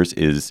 3 years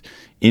is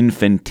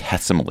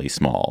infinitesimally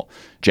small.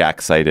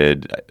 Jack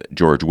cited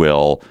George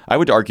Will. I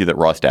would argue that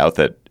Ross Doubt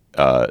that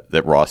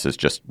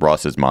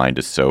Ross's mind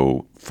is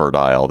so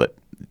fertile that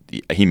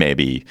he may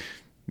be,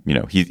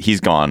 he's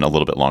gone a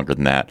little bit longer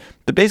than that.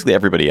 But basically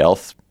everybody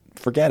else,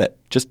 forget it.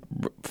 Just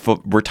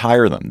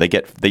retire them.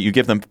 You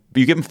give them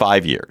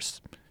 5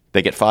 years.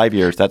 They get 5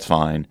 years. That's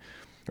fine.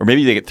 Or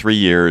maybe they get 3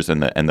 years,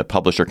 and the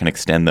publisher can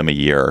extend them a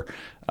year,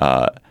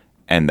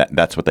 and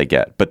that's what they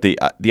get. But the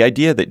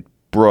idea that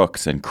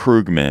Brooks and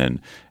Krugman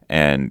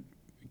and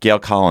Gail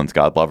Collins,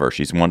 God love her,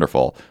 she's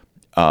wonderful,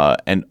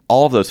 and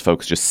all of those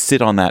folks just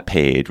sit on that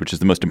page, which is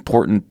the most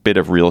important bit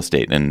of real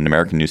estate in an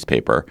American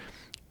newspaper,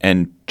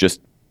 and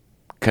just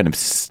kind of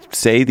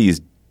say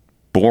these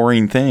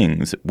boring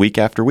things week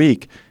after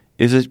week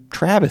is a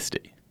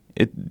travesty.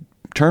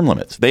 Term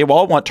limits. They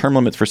all want term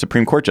limits for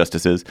Supreme Court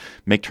justices.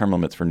 Make term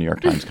limits for New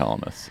York Times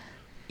columnists.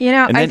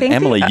 And then I think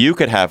Emily, you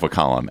could have a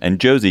column, and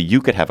Josie,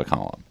 you could have a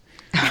column.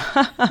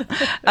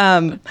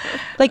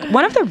 Like,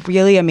 one of the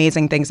really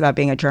amazing things about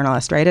being a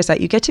journalist, right, is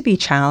that you get to be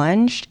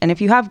challenged. And if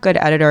you have good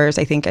editors,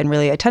 I think, and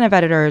really attentive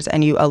editors,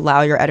 and you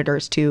allow your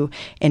editors to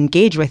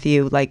engage with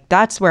you, like,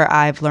 that's where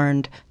I've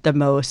learned the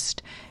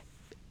most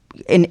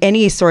in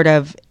any sort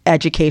of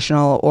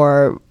educational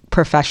or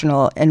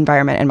professional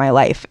environment in my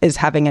life, is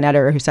having an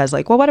editor who says,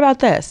 like, well, what about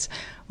this?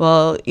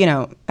 Well,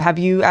 have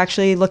you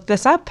actually looked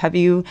this up? Have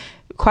you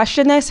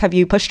questioned this? Have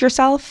you pushed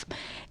yourself?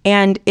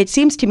 And it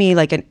seems to me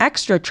like an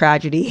extra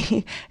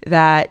tragedy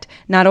that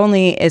not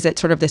only is it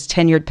sort of this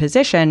tenured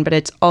position, but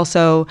it's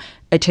also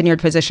a tenured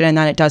position in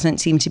that it doesn't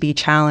seem to be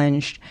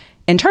challenged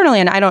internally.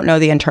 And I don't know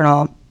the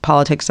internal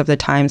politics of the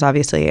Times,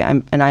 obviously,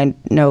 and I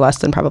know less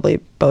than probably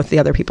both the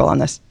other people on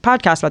this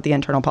podcast about the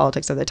internal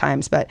politics of the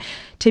Times. But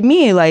to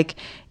me, like,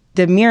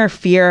 the mere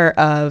fear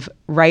of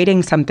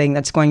writing something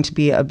that's going to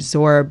be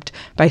absorbed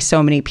by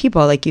so many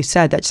people, like you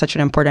said, that's such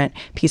an important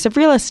piece of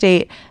real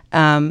estate.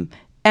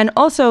 And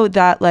also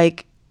that,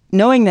 like,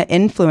 knowing the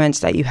influence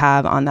that you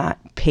have on that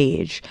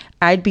page,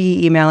 I'd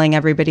be emailing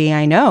everybody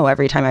I know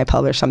every time I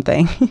publish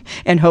something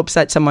in hopes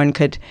that someone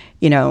could,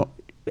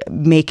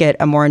 make it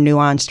a more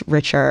nuanced,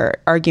 richer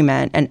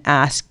argument and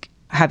ask,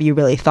 have you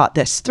really thought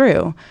this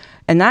through?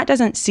 And that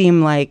doesn't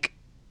seem like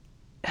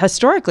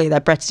historically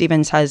that Bret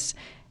Stephens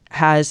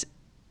has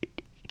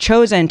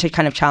chosen to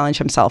kind of challenge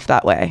himself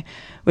that way,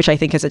 which I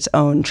think is its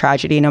own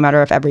tragedy, no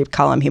matter if every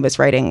column he was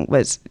writing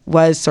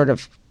was sort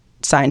of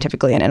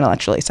scientifically and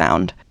intellectually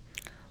sound.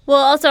 Well,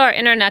 also our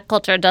internet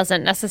culture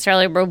doesn't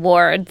necessarily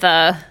reward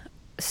the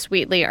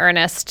sweetly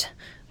earnest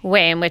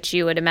way in which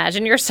you would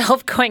imagine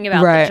yourself going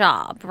about the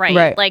job,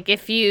 right? Like,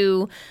 if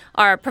you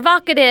are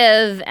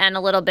provocative and a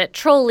little bit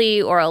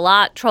trolly or a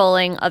lot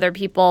trolling other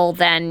people,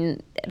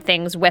 then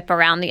things whip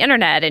around the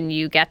internet and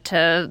you get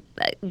to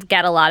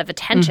get a lot of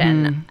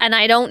attention. Mm-hmm. And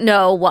I don't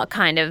know what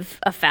kind of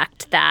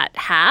effect that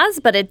has,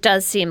 but it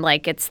does seem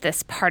like it's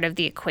this part of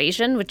the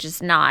equation, which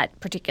is not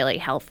particularly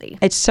healthy.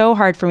 It's so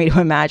hard for me to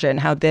imagine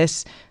how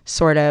this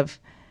sort of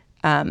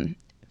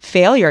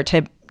failure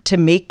to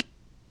make,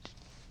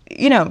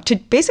 to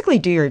basically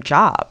do your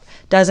job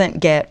doesn't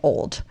get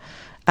old.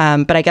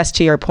 But I guess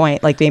to your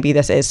point, like, maybe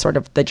this is sort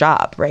of the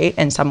job, right?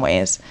 In some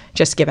ways,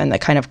 just given the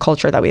kind of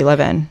culture that we live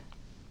in.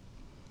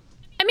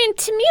 I mean,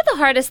 to me, the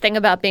hardest thing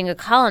about being a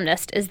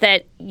columnist is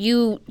that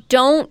you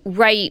don't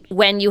write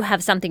when you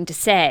have something to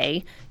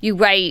say. You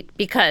write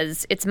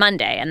because it's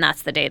Monday and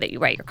that's the day that you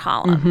write your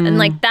column. Mm-hmm. And,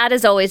 like, that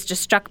has always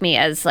just struck me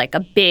as, like,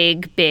 a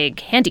big, big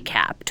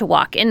handicap to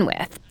walk in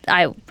with.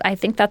 I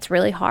think that's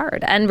really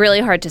hard and really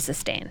hard to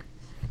sustain.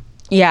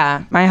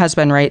 Yeah, my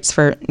husband writes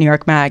for New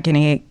York Mag, and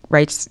he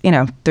writes,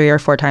 3 or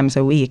 4 times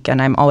a week.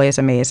 And I'm always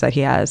amazed that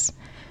he has,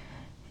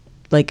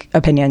 like,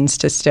 opinions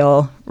to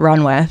still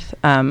run with,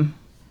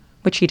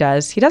 which he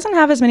does. He doesn't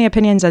have as many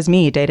opinions as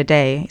me day to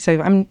day.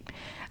 So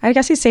I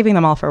guess he's saving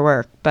them all for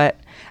work. But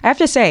I have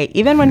to say,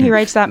 even when he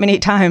writes that many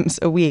times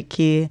a week,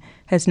 he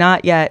has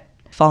not yet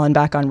fallen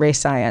back on race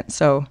science.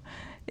 So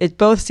it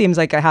both seems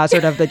like a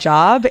hazard of the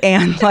job,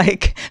 and,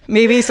 like,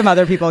 maybe some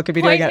other people could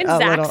be doing it a little.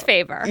 Point in Zach's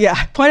favor.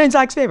 Yeah, point in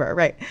Zach's favor,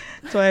 right.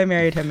 That's why I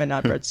married him and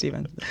not Bret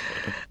Stephens.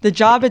 The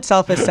job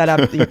itself is set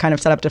up, you're kind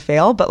of set up to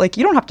fail, but, like,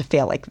 you don't have to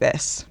fail like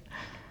this.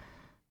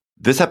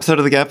 This episode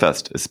of the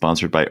Gabfest is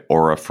sponsored by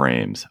Aura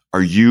Frames.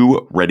 Are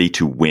you ready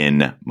to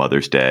win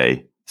Mother's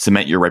Day?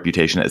 Cement your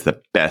reputation as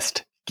the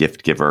best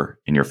gift giver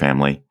in your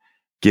family?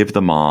 Give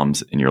the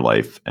moms in your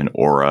life an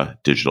Aura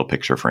digital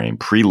picture frame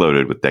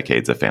preloaded with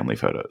decades of family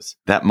photos.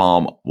 That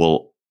mom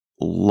will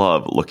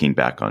love looking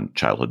back on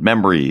childhood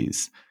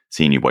memories,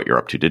 seeing what you're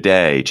up to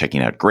today,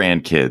 checking out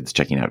grandkids,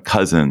 checking out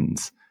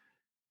cousins.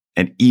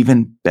 And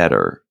even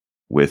better,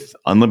 with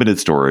unlimited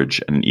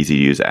storage and an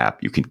easy-to-use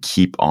app, you can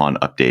keep on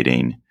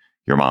updating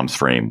your mom's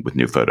frame with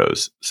new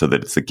photos so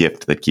that it's a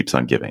gift that keeps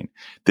on giving.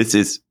 This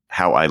is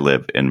how I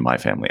live in my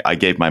family. I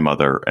gave my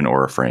mother an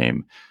Aura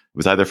frame. It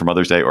was either for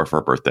Mother's Day or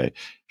for her birthday.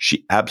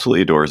 She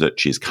absolutely adores it.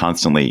 She's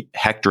constantly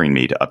hectoring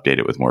me to update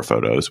it with more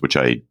photos, which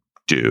I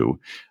do.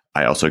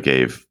 I also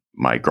gave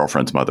my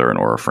girlfriend's mother an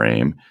Aura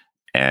frame,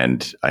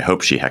 and I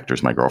hope she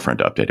hectors my girlfriend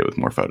to update it with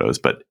more photos.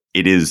 But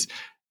it is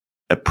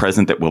a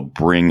present that will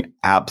bring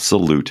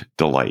absolute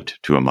delight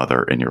to a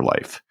mother in your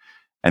life.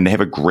 And they have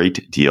a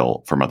great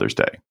deal for Mother's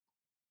Day.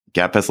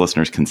 GabFest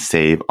listeners can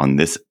save on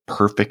this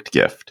perfect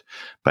gift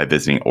by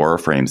visiting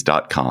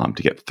auraframes.com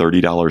to get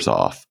 $30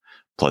 off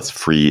plus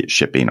free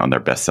shipping on their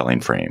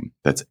best-selling frame.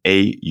 That's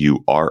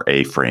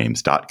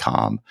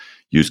auraframes.com.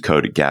 Use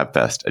code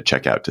GABFEST at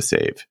checkout to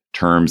save.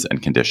 Terms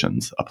and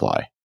conditions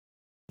apply.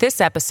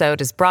 This episode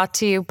is brought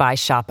to you by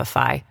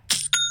Shopify.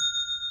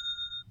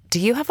 Do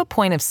you have a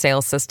point of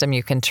sale system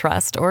you can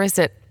trust, or is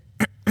it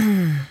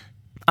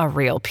a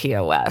real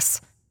POS?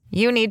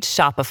 You need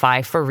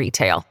Shopify for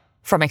retail.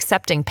 From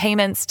accepting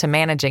payments to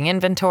managing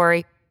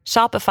inventory,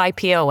 Shopify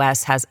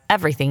POS has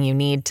everything you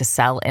need to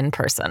sell in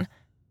person.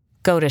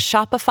 Go to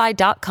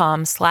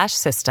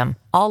shopify.com/system,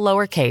 all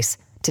lowercase,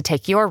 to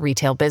take your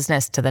retail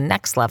business to the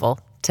next level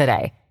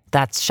today.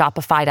 That's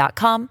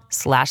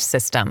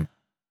shopify.com/system.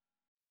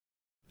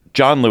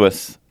 John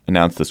Lewis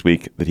announced this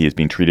week that he is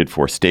being treated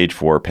for stage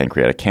 4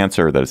 pancreatic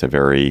cancer. That is a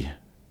very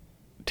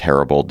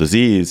terrible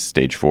disease.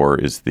 Stage 4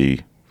 is the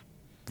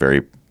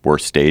very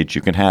worst stage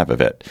you can have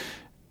of it.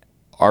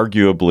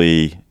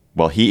 Arguably,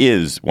 well, he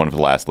is one of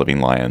the last living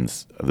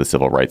lions of the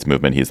civil rights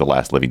movement. He's the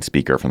last living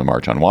speaker from the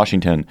March on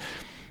Washington.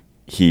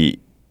 He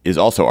is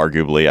also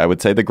arguably, I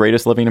would say, the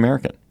greatest living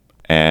American.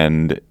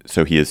 And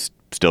so he is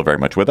still very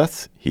much with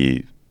us.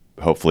 He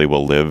hopefully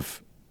will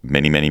live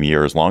many, many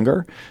years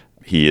longer.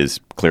 He is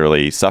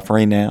clearly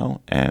suffering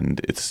now, and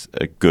it's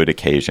a good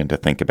occasion to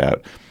think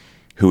about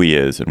who he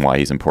is and why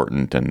he's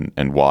important,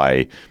 and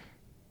why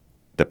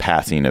the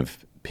passing of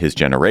his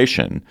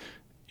generation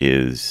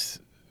is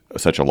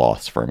such a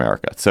loss for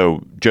America.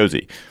 So,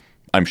 Josie,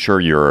 I'm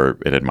sure you're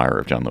an admirer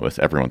of John Lewis.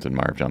 Everyone's an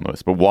admirer of John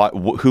Lewis. But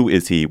who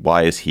is he?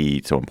 Why is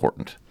he so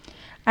important?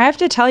 I have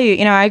to tell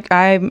you,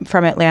 I'm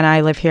from Atlanta.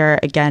 I live here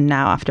again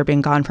now after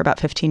being gone for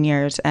about 15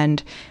 years.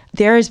 And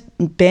there's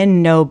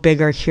been no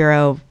bigger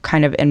hero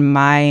kind of in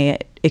my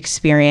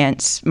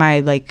experience,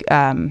 my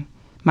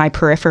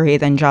periphery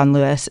than John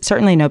Lewis.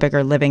 Certainly no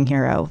bigger living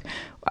hero.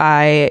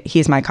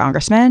 He's my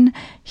congressman.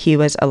 He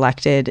was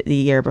elected the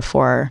year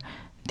before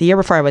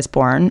I was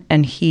born.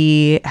 And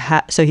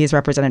so he's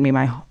represented me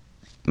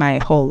my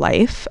whole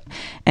life.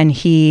 And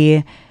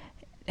he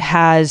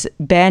has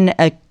been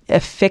a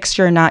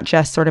fixture, not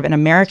just sort of in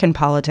American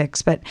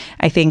politics, but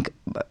I think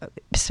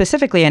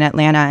specifically in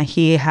Atlanta,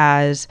 he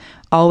has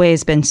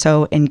always been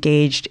so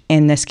engaged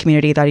in this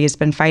community that he's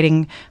been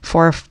fighting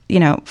for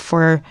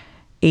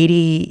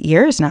 80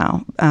 years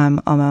now,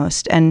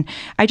 almost. And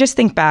I just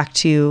think back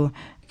to,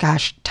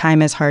 gosh,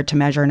 time is hard to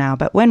measure now,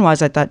 but when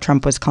was it that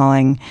Trump was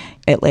calling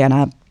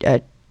Atlanta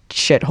a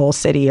shithole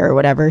city or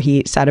whatever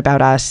he said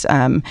about us,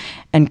 and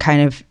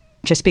kind of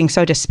just being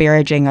so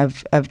disparaging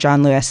of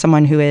John Lewis,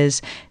 someone who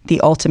is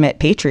the ultimate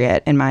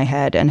patriot in my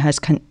head and has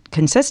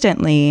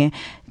consistently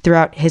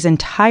throughout his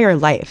entire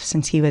life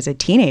since he was a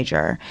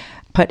teenager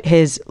put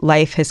his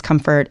life, his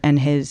comfort, and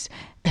his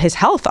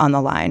health on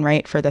the line,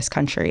 right, for this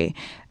country.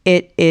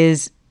 It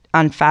is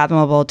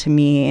unfathomable to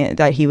me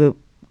that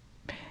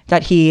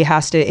he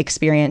has to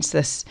experience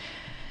this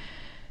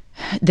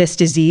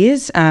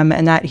disease,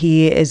 and that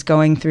he is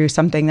going through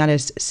something that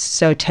is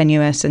so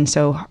tenuous and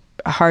so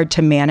hard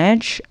to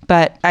manage.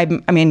 But I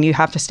mean, you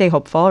have to stay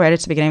hopeful, right?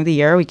 It's the beginning of the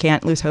year. We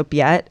can't lose hope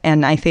yet.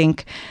 And I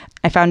think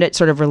I found it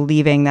sort of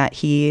relieving that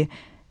he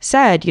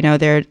said,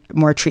 there are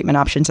more treatment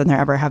options than there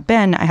ever have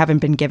been. I haven't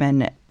been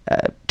given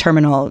a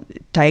terminal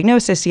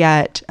diagnosis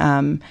yet.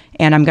 And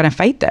I'm going to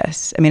fight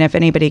this. I mean, if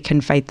anybody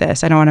can fight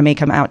this, I don't want to make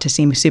him out to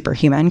seem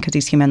superhuman because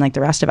he's human like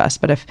the rest of us.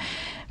 But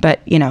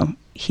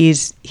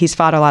he's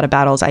fought a lot of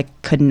battles I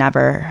could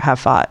never have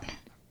fought.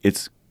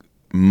 It's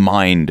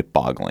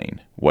mind-boggling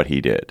what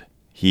he did.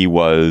 He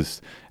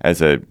was,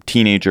 as a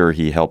teenager,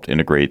 he helped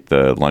integrate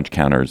the lunch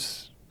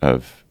counters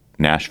of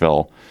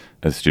Nashville.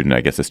 As a student,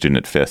 I guess a student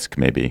at Fisk,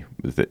 maybe,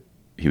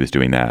 he was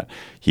doing that.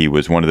 He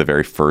was one of the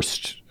very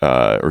first,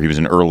 or he was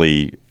an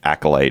early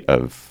acolyte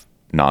of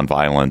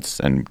nonviolence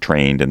and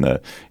trained in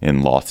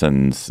James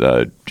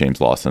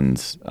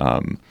Lawson's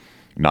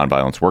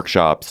nonviolence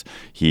workshops.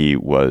 He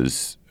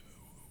was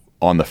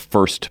on the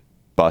first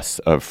bus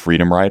of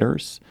Freedom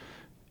Riders.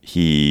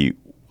 He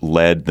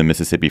led the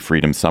Mississippi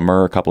Freedom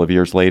Summer a couple of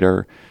years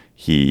later.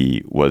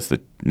 He was the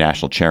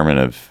national chairman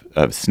of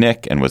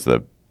SNCC and was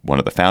one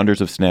of the founders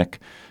of SNCC,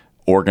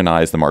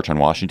 organized the March on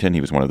Washington.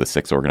 He was one of the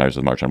 6 organizers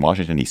of the March on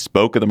Washington. He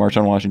spoke at the March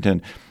on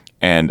Washington.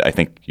 And I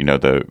think,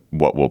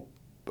 what will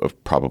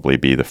probably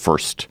be the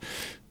first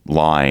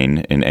line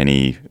in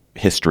any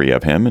history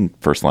of him and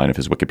first line of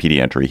his Wikipedia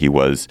entry, he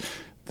was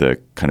the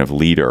kind of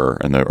leader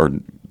and or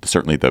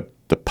certainly the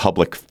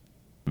public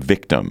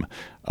victim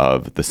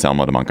of the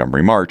Selma to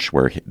Montgomery March,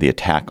 where the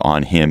attack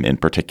on him in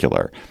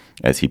particular,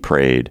 as he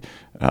prayed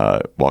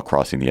while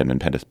crossing the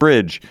Edmund Pettus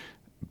Bridge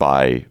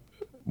by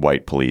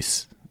white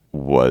police,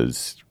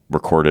 was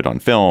recorded on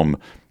film.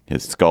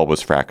 His skull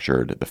was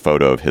fractured. The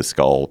photo of his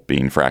skull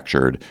being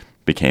fractured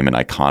became an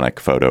iconic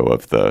photo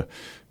of the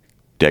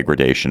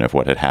degradation of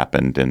what had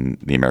happened in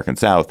the American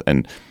South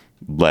and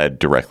led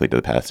directly to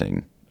the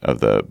passing of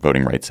the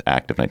Voting Rights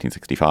Act of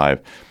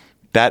 1965.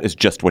 That is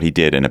just what he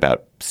did in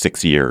about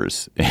 6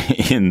 years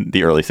in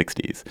the early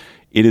 60s.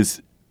 It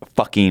is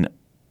fucking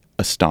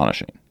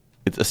astonishing.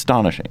 It's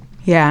astonishing.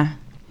 Yeah.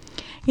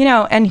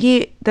 And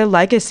the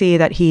legacy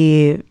that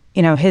he,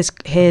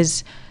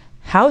 his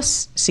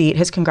House seat,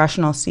 his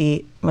congressional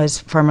seat, was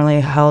formerly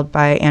held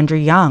by Andrew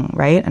Young,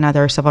 right?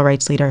 Another civil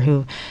rights leader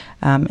who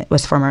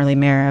was formerly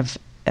mayor of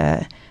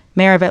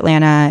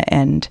Atlanta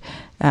and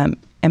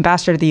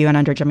ambassador to the UN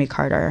under Jimmy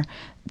Carter.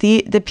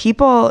 The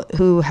people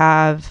who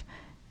have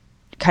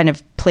kind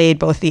of played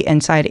both the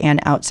inside and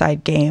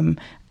outside game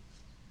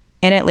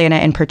in Atlanta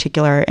in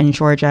particular, in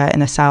Georgia, in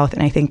the South,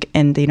 and I think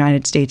in the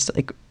United States,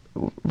 like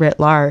writ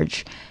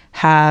large,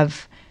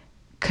 have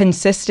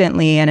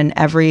consistently and on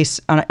every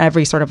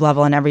sort of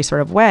level, in every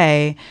sort of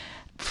way,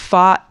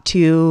 fought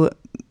to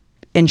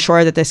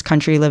ensure that this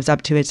country lives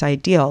up to its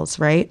ideals,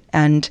 right?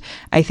 And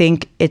I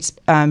think it's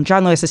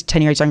John Lewis is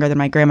 10 years younger than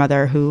my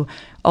grandmother, who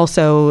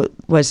also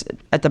was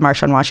at the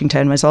March on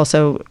Washington, was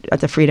also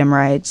at the Freedom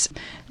Rides,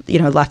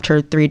 left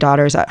her 3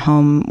 daughters at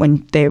home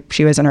when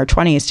she was in her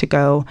 20s to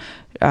go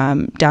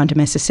down to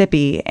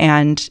Mississippi.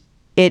 And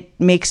it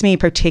makes me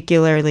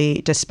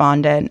particularly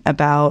despondent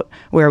about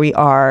where we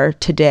are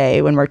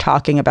today when we're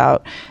talking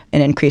about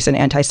an increase in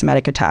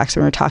anti-Semitic attacks,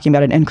 when we're talking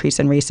about an increase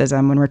in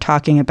racism, when we're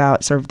talking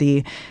about sort of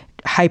the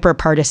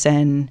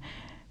hyper-partisan,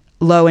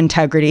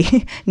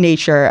 low-integrity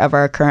nature of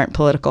our current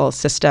political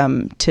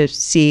system, to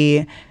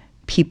see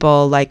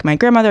people like my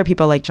grandmother,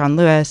 people like John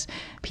Lewis,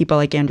 people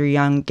like Andrew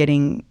Young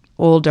getting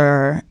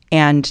older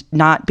and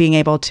not being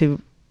able to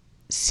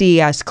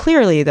see as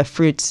clearly the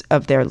fruits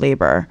of their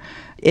labor.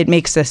 It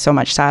makes this so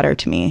much sadder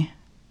to me.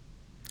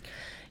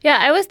 Yeah,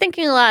 I was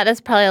thinking a lot,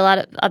 as probably a lot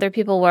of other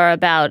people were,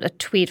 about a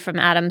tweet from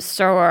Adam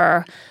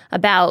Serwer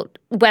about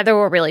whether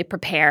we're really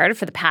prepared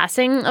for the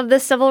passing of the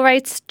civil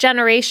rights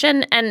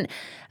generation. And,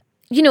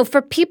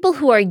 for people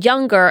who are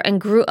younger and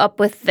grew up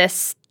with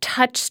this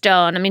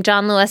touchstone, I mean,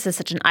 John Lewis is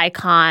such an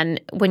icon.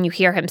 When you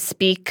hear him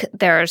speak,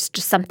 there's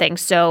just something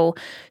so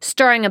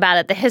stirring about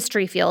it. The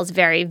history feels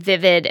very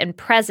vivid and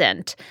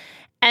present.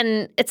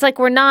 And it's like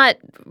we're not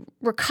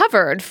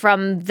recovered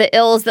from the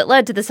ills that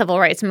led to the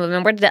civil rights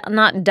movement. We're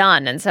not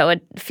done. And so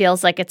it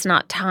feels like it's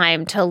not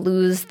time to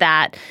lose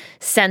that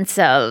sense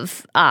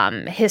of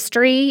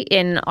history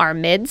in our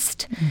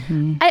midst.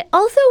 Mm-hmm. I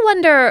also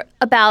wonder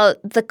about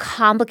the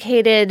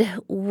complicated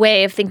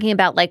way of thinking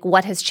about like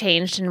what has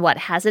changed and what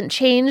hasn't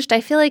changed.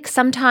 I feel like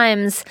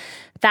sometimes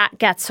that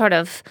gets sort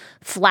of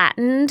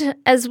flattened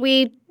as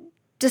we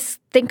just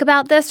think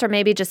about this, or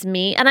maybe just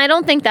me. And I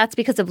don't think that's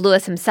because of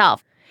Lewis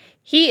himself.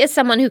 He is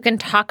someone who can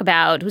talk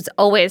about, who's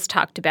always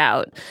talked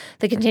about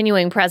the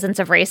continuing presence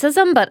of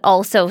racism, but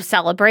also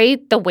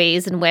celebrate the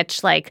ways in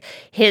which, like,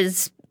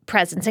 his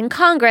presence in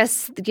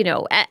Congress,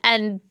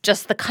 and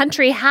just the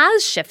country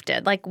has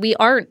shifted. Like, we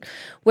aren't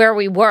where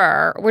we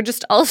were. We're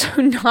just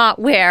also not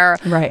where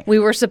we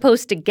were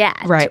supposed to get,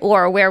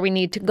 or where we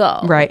need to go.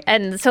 Right.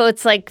 And so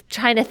it's like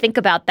trying to think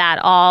about that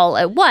all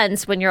at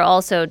once when you're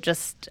also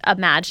just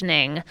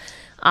imagining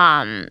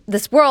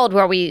this world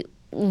where we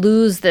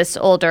lose this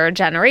older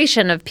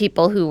generation of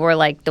people who were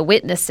like the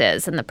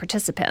witnesses and the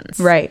participants.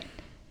 Right.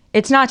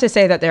 It's not to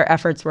say that their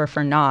efforts were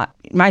for naught.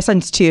 My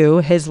son's 2.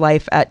 His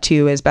life at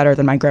 2 is better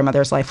than my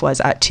grandmother's life was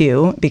at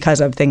 2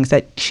 because of things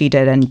that she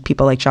did and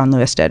people like John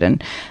Lewis did.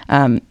 And,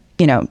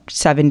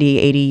 70,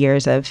 80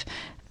 years of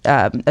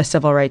a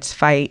civil rights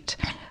fight.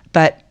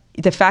 But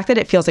the fact that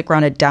it feels like we're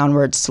on a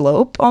downward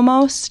slope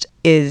almost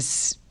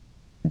is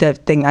the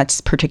thing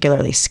that's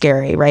particularly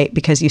scary, right?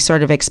 Because you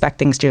sort of expect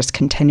things to just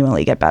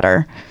continually get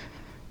better.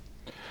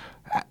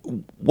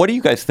 What do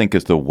you guys think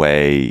is the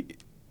way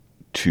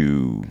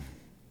to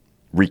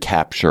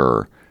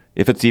recapture,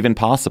 if it's even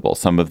possible,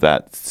 some of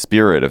that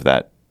spirit of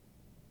that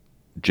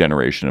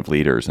generation of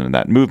leaders and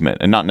that movement?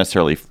 And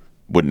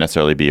wouldn't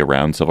necessarily be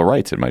around civil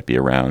rights. It might be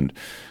around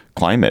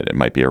climate. It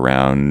might be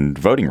around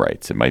voting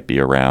rights. It might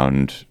be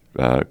around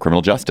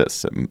criminal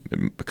justice.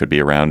 It could be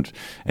around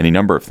any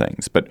number of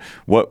things. But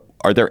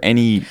are there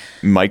any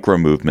micro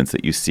movements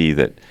that you see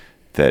that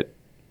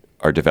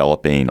are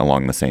developing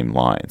along the same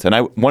lines? And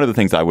one of the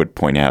things I would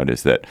point out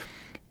is that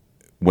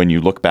when you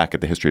look back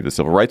at the history of the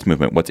civil rights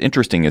movement, what's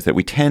interesting is that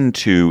we tend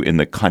to, in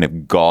the kind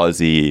of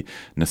gauzy,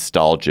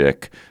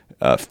 nostalgic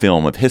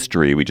film of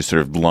history, we just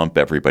sort of lump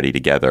everybody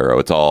together. Oh,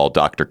 it's all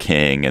Dr.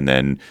 King, and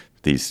then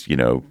these,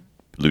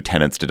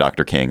 lieutenants to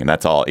Dr. King, and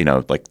that's all.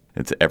 Like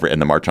it's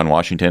and the March on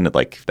Washington,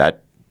 like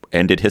that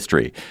ended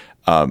history.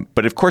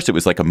 But of course, it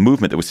was like a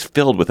movement that was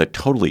filled with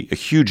a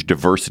huge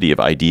diversity of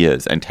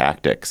ideas and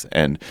tactics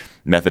and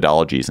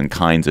methodologies and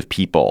kinds of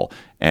people,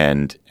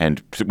 and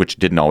which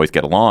didn't always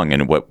get along.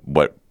 And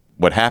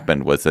what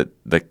happened was that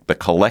the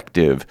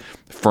collective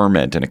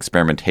ferment and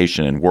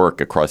experimentation and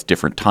work across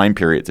different time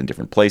periods and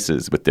different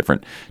places with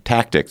different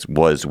tactics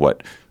was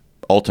what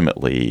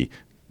ultimately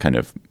kind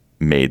of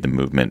made the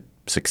movement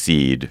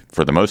succeed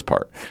for the most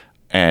part.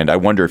 And I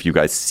wonder if you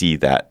guys see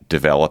that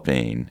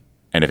developing.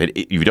 And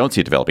if you don't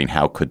see it developing,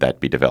 how could that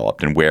be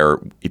developed? And where,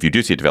 if you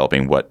do see it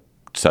developing, what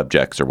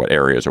subjects or what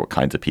areas or what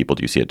kinds of people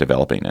do you see it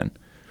developing in?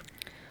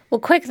 Well,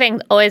 quick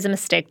thing, always a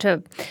mistake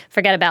to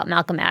forget about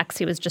Malcolm X.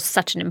 He was just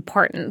such an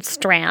important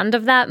strand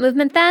of that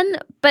movement then.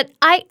 But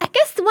I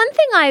guess the one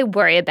thing I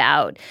worry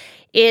about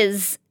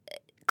is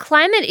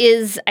climate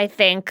is, I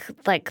think,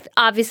 like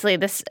obviously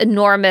this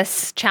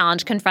enormous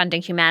challenge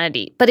confronting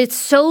humanity, but it's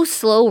so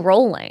slow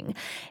rolling.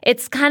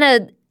 It's kind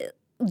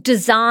of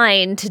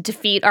designed to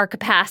defeat our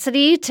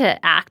capacity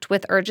to act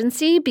with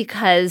urgency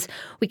because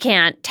we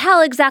can't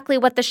tell exactly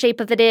what the shape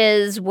of it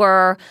is.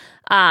 We're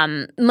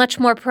much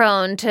more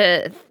prone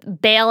to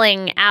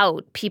bailing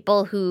out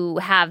people who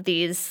have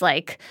these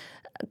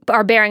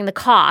are bearing the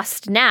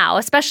cost now,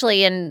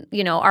 especially in,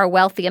 our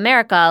wealthy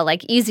America,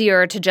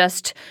 easier to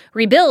just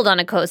rebuild on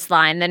a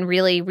coastline than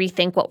really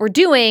rethink what we're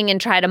doing and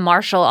try to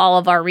marshal all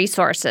of our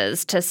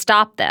resources to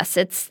stop this.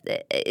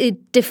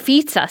 It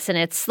defeats us in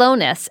its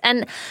slowness.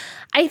 And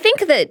I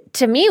think that,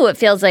 to me, what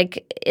feels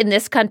like in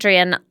this country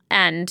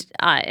and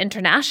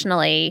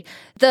internationally,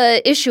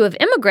 the issue of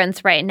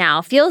immigrants right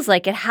now feels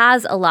like it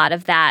has a lot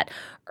of that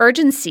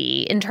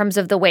urgency in terms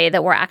of the way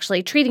that we're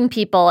actually treating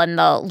people and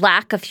the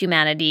lack of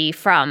humanity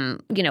from,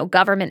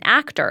 government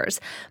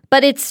actors.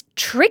 But it's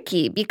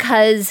tricky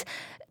because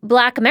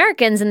Black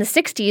Americans in the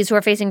 60s who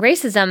were facing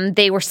racism,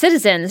 they were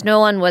citizens. No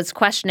one was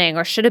questioning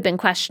or should have been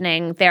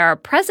questioning their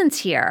presence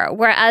here.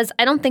 Whereas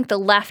I don't think the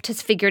left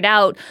has figured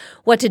out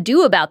what to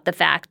do about the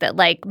fact that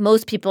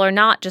most people are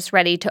not just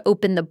ready to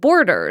open the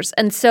borders.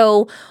 And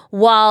so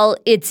while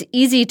it's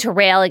easy to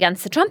rail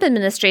against the Trump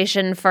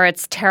administration for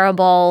its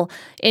terrible,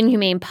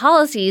 inhumane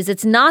policies,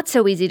 it's not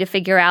so easy to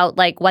figure out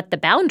what the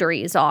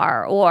boundaries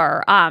are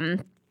or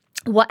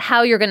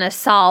how you're going to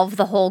solve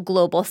the whole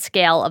global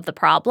scale of the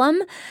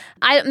problem.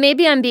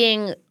 Maybe I'm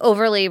being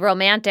overly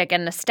romantic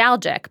and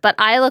nostalgic, but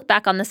I look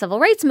back on the civil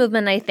rights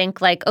movement and I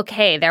think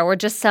okay, there were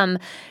just some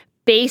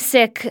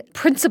basic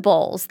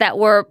principles that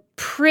were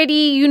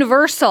pretty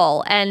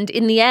universal and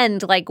in the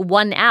end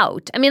won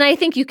out. I mean, I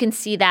think you can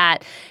see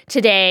that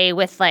today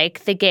with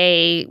the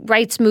gay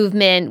rights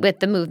movement, with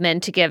the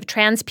movement to give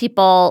trans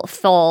people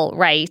full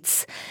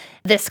rights.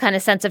 This kind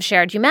of sense of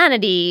shared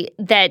humanity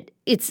that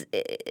it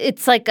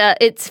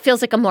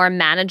feels like a more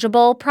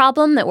manageable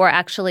problem that we're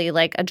actually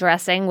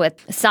addressing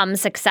with some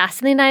success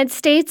in the United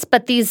States.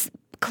 But these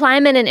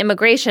climate and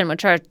immigration,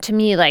 which are to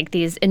me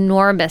these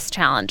enormous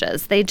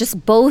challenges, they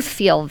just both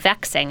feel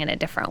vexing in a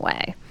different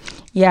way.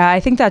 Yeah, I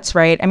think that's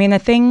right. I mean, the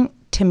thing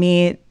to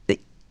me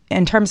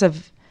in terms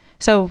of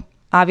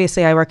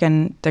obviously, I work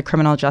in the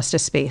criminal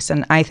justice space,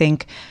 and I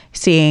think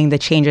seeing the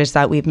changes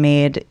that we've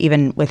made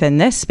even within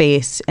this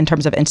space in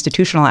terms of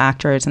institutional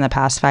actors in the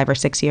past 5 or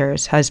 6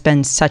 years has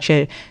been such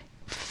a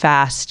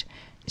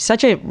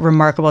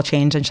remarkable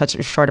change in such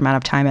a short amount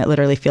of time. It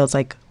literally feels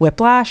like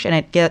whiplash, and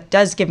it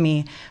does give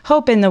me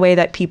hope in the way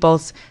that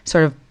people's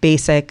sort of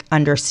basic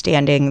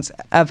understandings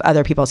of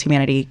other people's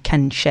humanity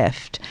can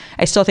shift.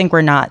 I still think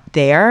we're not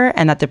there,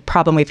 and that the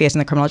problem we face in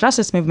the criminal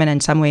justice movement in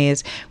some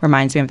ways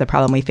reminds me of the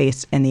problem we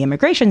face in the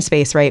immigration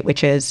space, right?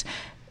 Which is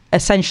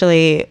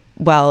essentially,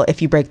 well,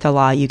 if you break the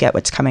law, you get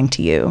what's coming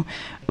to you,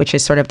 which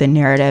is sort of the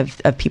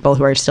narrative of people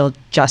who are still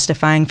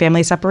justifying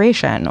family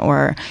separation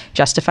or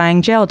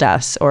justifying jail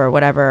deaths or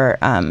whatever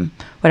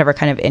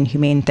kind of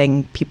inhumane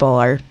thing people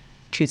are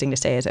choosing to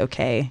say is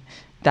okay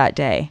that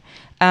day.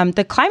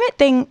 The climate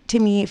thing to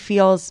me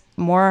feels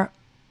more,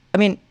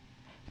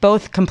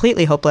 both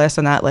completely hopeless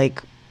and that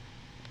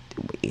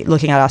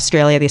looking at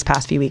Australia these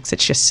past few weeks,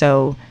 it's just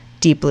so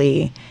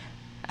deeply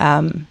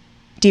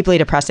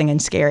depressing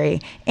and scary.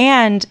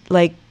 And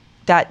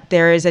that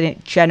there is a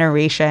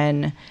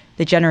generation,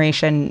 the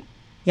generation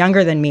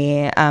younger than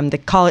me,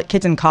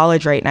 kids in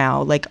college right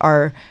now,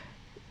 are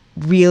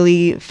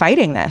really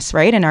fighting this,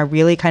 right? And are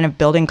really kind of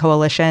building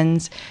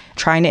coalitions,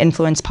 trying to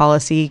influence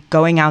policy,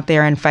 going out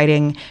there and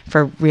fighting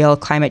for real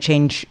climate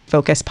change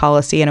focused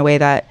policy in a way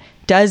that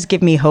does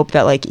give me hope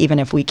that even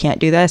if we can't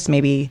do this,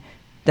 maybe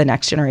the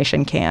next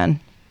generation can.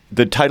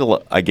 The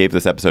title I gave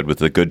this episode was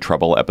the Good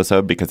Trouble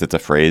episode because it's a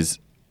phrase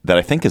that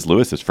I think is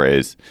Lewis's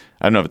phrase.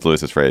 I don't know if it's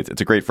Lewis's phrase.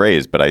 It's a great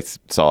phrase, but I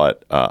saw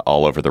it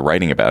all over the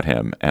writing about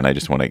him, and I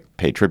just want to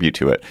pay tribute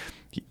to it.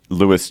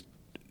 Lewis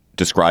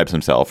describes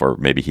himself, or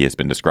maybe he has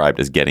been described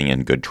as getting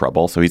in good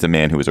trouble. So he's a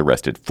man who was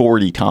arrested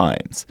 40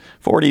 times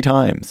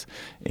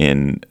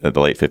in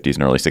the late 50s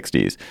and early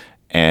 60s.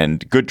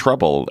 And good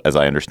trouble, as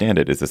I understand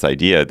it, is this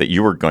idea that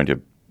you're going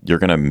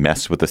to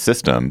mess with the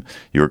system.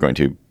 You're going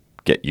to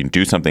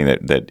do something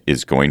that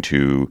is going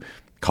to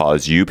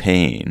cause you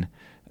pain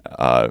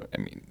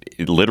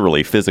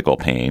literally physical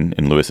pain.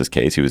 In Lewis's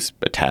case, he was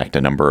attacked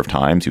a number of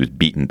times. He was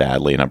beaten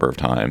badly a number of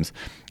times,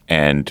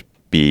 and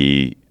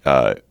be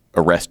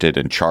arrested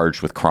and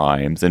charged with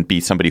crimes and be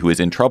somebody who is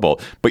in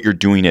trouble. But you're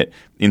doing it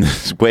in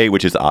this way,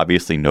 which is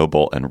obviously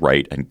noble and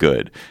right and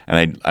good.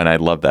 And I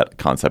love that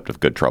concept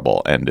of good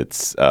trouble. And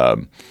it's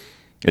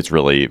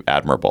really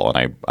admirable.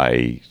 And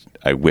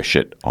I wish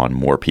it on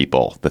more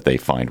people that they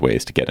find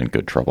ways to get in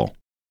good trouble.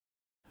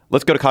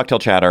 Let's go to cocktail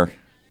chatter.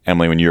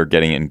 Emily, when you're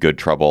getting in good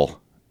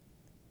trouble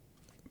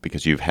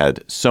because you've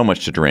had so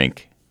much to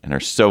drink and are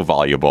so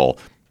voluble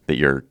that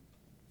you're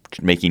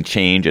making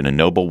change in a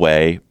noble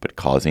way, but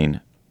causing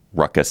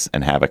ruckus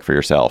and havoc for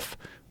yourself,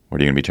 what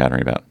are you going to be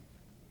chattering about?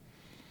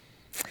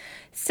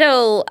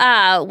 So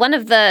one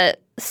of the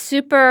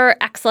super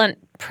excellent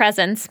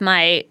presents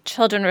my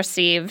children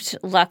received,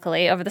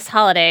 luckily, over this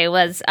holiday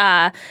was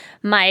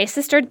my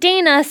sister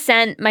Dana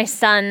sent my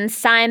son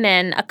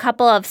Simon a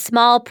couple of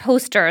small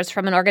posters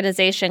from an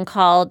organization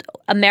called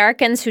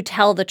Americans Who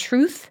Tell the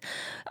Truth.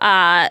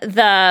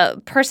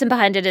 The person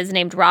behind it is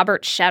named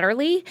Robert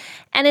Shetterly,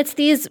 and it's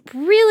these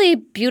really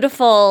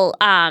beautiful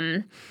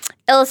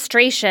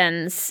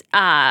illustrations.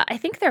 I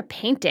think they're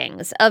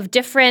paintings of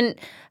different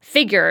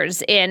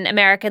figures in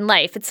American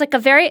life. It's like a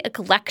very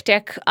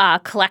eclectic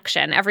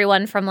collection.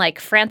 Everyone from like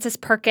Francis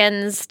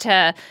Perkins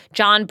to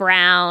John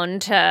Brown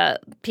to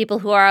people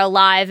who are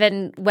alive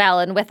and well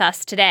and with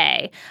us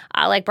today,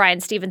 like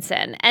Brian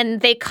Stevenson. And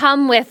they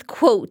come with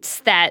quotes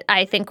that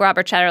I think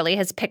Robert Shetterly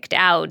has picked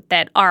out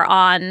that are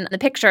on the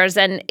pictures.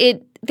 And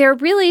they're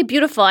really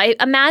beautiful. I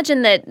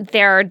imagine that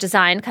they're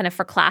designed kind of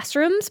for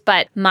classrooms,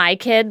 but my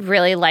kid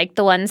really liked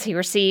the ones he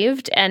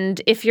received.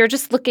 And if you're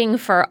just looking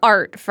for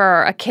art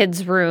for a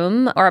kid's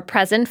room or a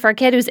present for a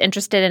kid who's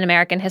interested in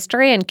American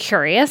history and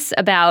curious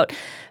about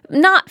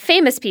not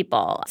famous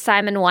people,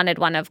 Simon wanted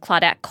one of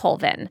Claudette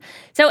Colvin.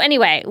 So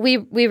anyway, we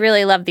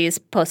really love these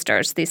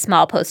posters, these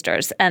small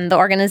posters. And the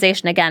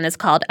organization, again, is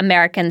called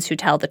Americans Who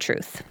Tell the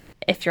Truth,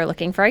 if you're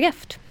looking for a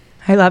gift.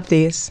 I love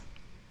these.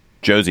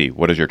 Josie,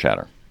 what is your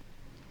chatter?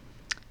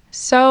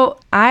 So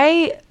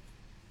I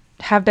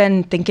have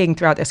been thinking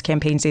throughout this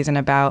campaign season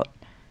about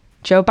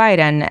Joe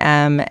Biden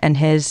and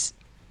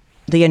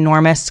the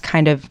enormous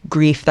kind of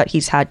grief that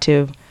he's had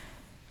to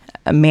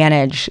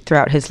manage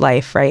throughout his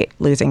life, right?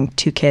 Losing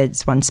 2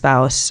 kids, 1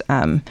 spouse,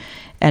 and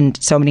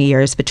so many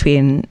years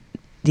between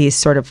these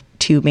sort of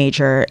 2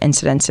 major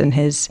incidents in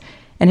his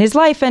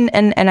life. And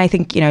I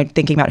think,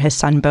 thinking about his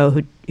son, Beau,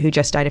 who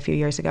just died a few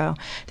years ago.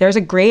 There's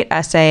a great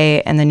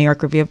essay in the New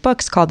York Review of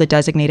Books called The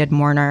Designated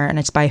Mourner, and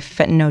it's by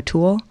Fintan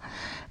O'Toole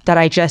that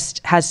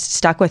has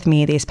stuck with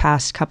me these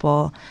past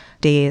couple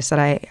days that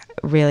I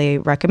really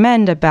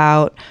recommend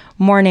about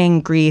mourning,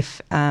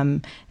 grief,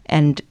 and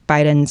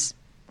Biden's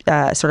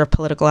sort of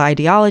political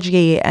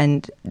ideology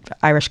and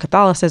Irish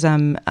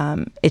Catholicism.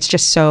 It's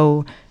just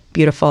so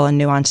beautiful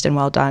and nuanced and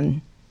well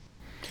done.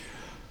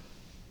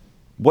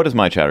 What is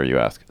my chatter, you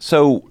ask?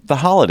 So the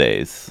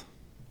holidays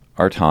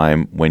are a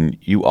time when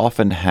you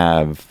often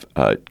have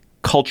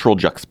cultural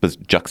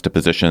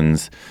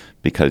juxtapositions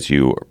because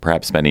you are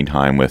perhaps spending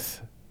time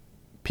with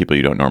people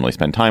you don't normally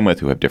spend time with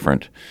who have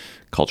different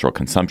cultural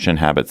consumption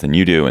habits than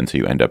you do. And so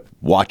you end up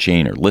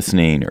watching or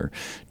listening or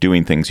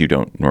doing things you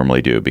don't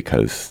normally do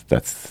because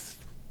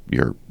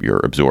you're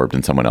absorbed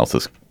in someone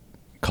else's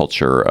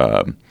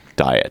culture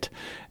diet.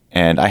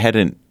 And I had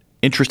an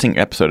interesting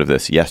episode of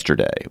this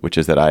yesterday, which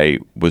is that I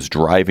was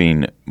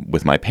driving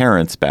with my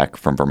parents back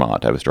from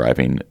Vermont. I was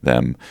driving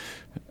them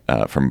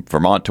from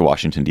Vermont to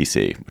Washington,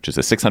 D.C., which is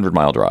a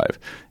 600-mile drive.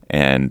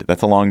 And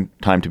that's a long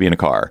time to be in a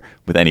car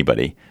with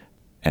anybody.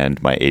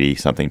 And my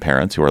 80-something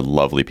parents, who are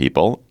lovely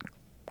people,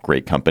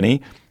 great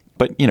company.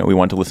 But, we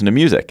want to listen to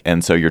music.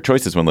 And so your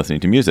choices when listening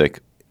to music,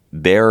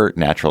 their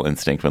natural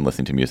instinct when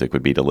listening to music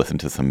would be to listen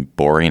to some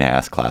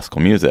boring-ass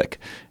classical music.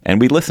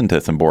 And we listened to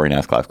some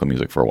boring-ass classical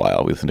music for a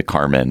while. We listened to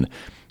Carmen.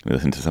 We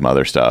listened to some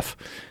other stuff.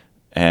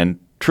 And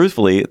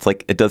truthfully, it's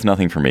like it does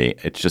nothing for me.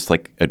 It's just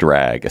like a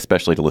drag,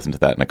 especially to listen to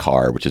that in a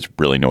car, which is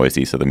really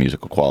noisy, so the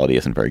musical quality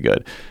isn't very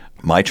good.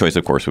 My choice,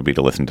 of course, would be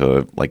to listen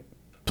to like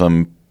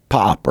some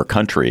pop or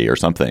country or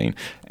something,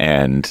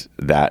 and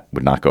that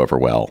would not go over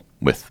well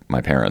with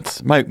my parents.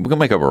 It might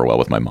go over well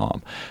with my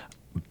mom.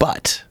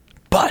 But,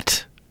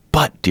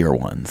 dear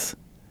ones,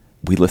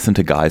 we listen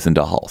to Guys and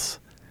Dolls.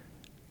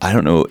 I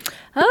don't know.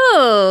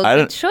 Oh,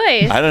 good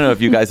choice. I don't know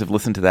if you guys have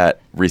listened to that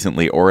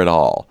recently or at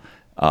all.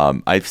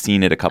 I've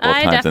seen it a couple of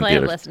times in theaters. I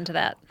definitely have listened to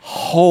that.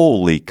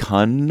 Holy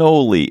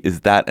cannoli,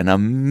 is that an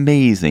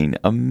amazing,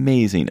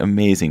 amazing,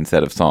 amazing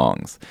set of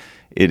songs.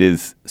 It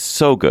is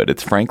so good.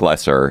 It's Frank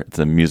Lesser. It's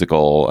a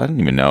musical, I don't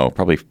even know,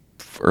 probably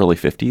early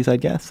 50s, I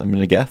guess. I'm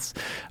going to guess.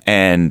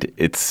 And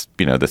it's,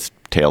 this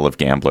tale of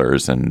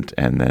gamblers and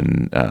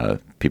then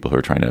people who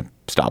are trying to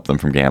stop them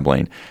from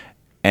gambling.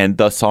 And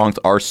the songs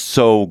are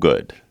so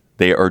good.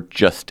 They are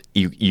just,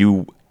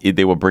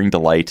 they will bring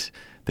delight.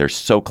 They're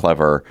so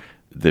clever.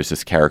 There's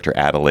this character,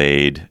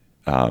 Adelaide.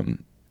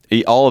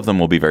 All of them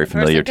will be very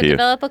familiar to you. A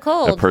person can develop a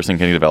cold. A person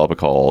can develop a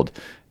cold.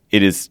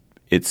 It's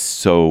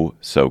so,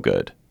 so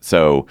good.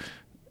 So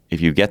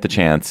if you get the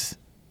chance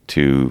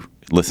to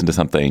listen to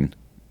something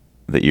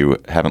that you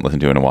haven't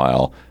listened to in a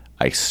while,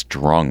 I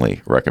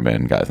strongly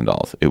recommend Guys and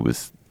Dolls.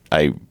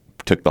 I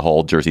took the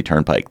whole Jersey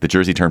Turnpike. The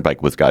Jersey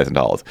Turnpike was Guys and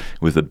Dolls.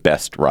 It was the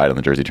best ride on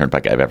the Jersey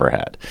Turnpike I've ever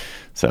had.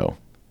 So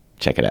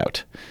check it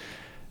out.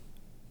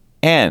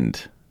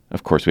 And,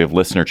 of course, we have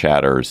listener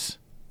chatters.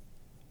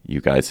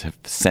 You guys have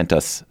sent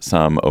us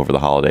some over the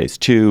holidays,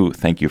 too.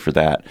 Thank you for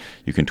that.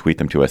 You can tweet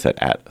them to us at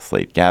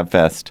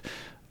 @SlateGabFest.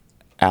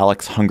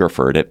 Alex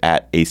Hungerford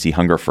at AC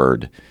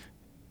Hungerford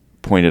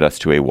pointed us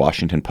to a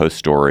Washington Post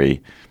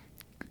story.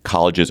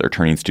 Colleges are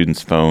turning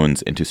students'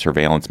 phones into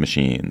surveillance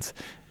machines.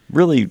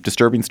 Really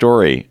disturbing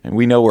story. And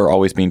we know we're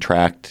always being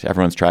tracked.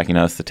 Everyone's tracking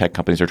us. The tech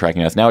companies are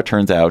tracking us. Now it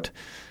turns out,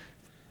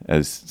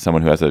 as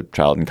someone who has a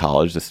child in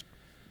college, this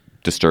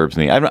disturbs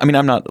me. I mean,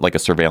 I'm not like a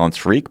surveillance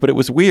freak, but it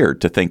was weird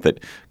to think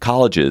that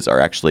colleges are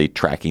actually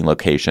tracking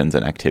locations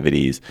and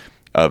activities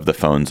of the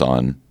phones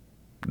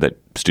that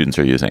students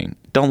are using.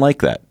 Don't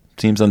like that.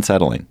 Seems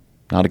unsettling.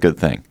 Not a good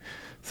thing.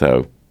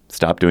 So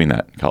stop doing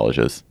that,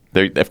 colleges.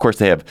 Of course,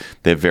 they have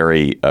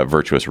very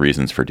virtuous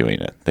reasons for doing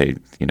it.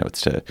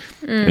 It's to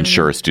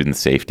ensure student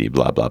safety,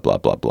 blah, blah, blah,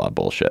 blah, blah,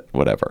 bullshit,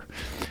 whatever.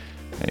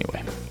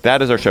 Anyway,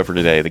 that is our show for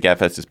today. The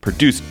Gabfest is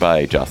produced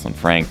by Jocelyn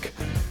Frank.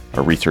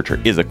 Our researcher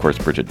is, of course,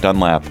 Bridget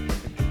Dunlap.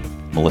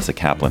 Melissa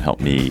Kaplan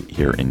helped me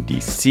here in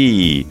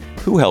D.C.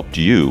 Who helped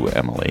you,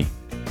 Emily,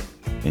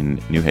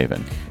 in New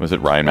Haven? Was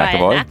it Ryan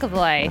McAvoy?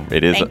 McAvoy.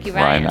 It is Thank you,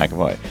 Ryan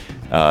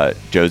McAvoy.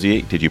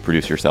 Josie, did you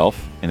produce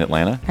yourself in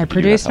Atlanta? I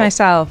produced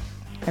myself.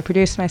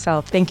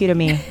 Thank you to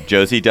me.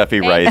 Josie Duffy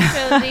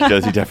Rice. Josie.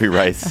 Josie Duffy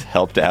Rice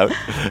helped out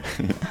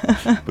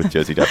with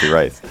Josie Duffy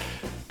Rice.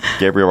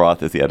 Gabriel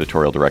Roth is the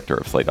editorial director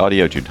of Slate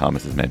Audio. June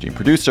Thomas is managing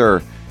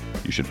producer.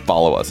 You should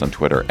follow us on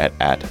Twitter at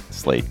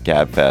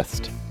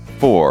 @SlateGabFest.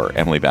 For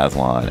Emily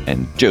Bazelon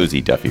and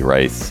Josie Duffy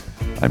Rice,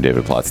 I'm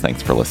David Plotz.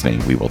 Thanks for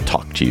listening. We will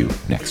talk to you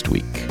next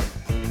week.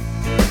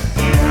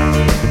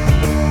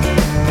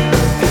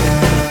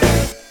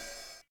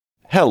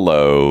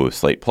 Hello,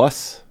 Slate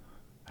Plus.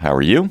 How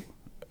are you?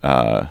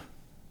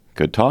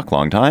 Good talk.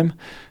 Long time.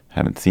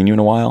 Haven't seen you in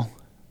a while.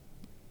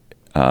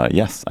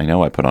 Yes, I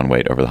know I put on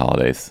weight over the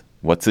holidays.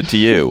 What's it to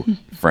you,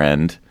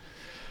 friend?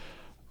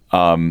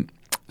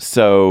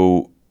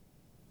 So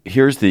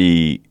here's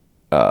the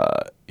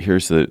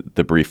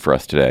brief for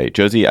us today.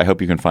 Josie, I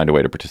hope you can find a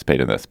way to participate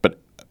in this. But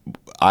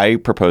I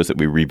propose that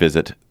we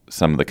revisit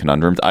some of the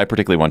conundrums. I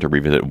particularly want to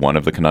revisit one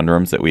of the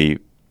conundrums that we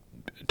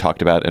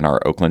talked about in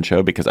our Oakland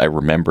show, because I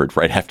remembered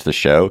right after the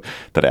show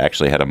that I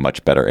actually had a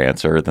much better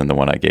answer than the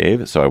one I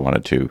gave. So I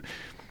wanted to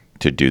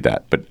do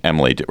that. But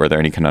Emily, were there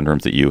any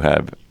conundrums that you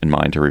have in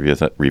mind to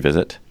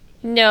revisit?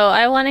 No,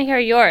 I want to hear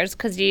yours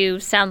because you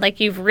sound like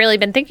you've really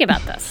been thinking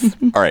about this.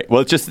 All right.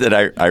 Well, it's just that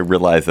I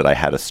realized that I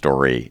had a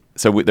story.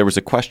 So there was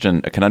a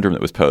conundrum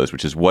that was posed,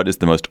 which is what is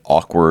the most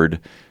awkward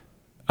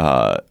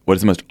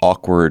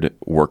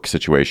work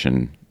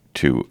situation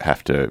to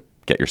have to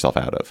get yourself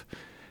out of?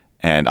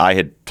 And I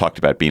had talked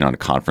about being on a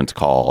conference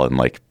call and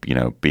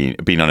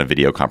being on a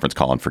video conference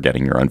call and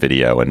forgetting you're on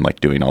video and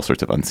doing all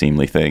sorts of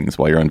unseemly things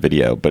while you're on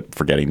video, but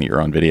forgetting that you're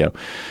on video.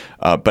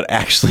 But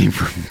actually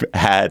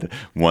had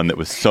one that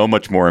was so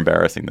much more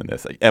embarrassing than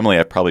this. Emily,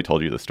 I've probably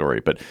told you the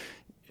story, but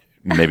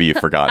maybe you've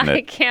forgotten it.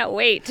 I can't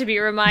wait to be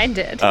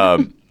reminded.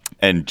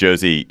 And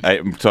Josie,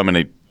 so I'm going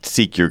to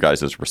seek your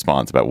guys'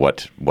 response about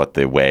what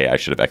the way I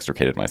should have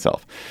extricated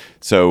myself.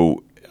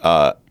 So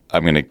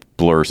I'm going to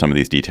blur some of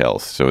these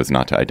details so as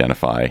not to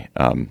identify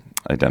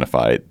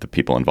the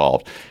people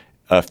involved.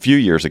 A few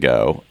years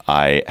ago,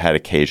 I had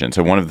occasion.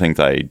 So one of the things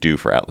I do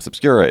for Atlas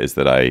Obscura is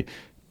that I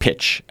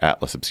pitch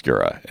Atlas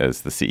Obscura.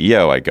 As the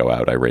CEO, I go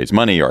out, I raise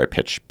money, or I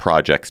pitch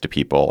projects to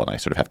people, and I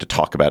sort of have to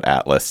talk about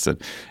Atlas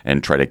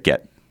and try to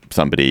get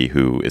somebody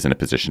who is in a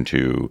position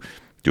to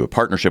do a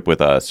partnership with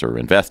us or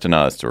invest in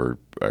us or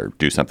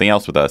do something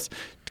else with us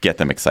to get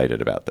them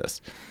excited about this.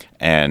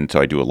 And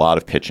so I do a lot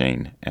of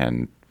pitching,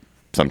 and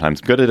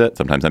sometimes good at it,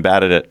 sometimes I'm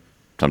bad at it,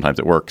 sometimes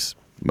it works,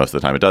 most of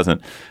the time it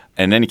doesn't.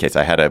 In any case,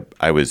 I had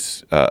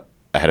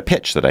a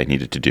pitch that I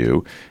needed to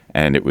do,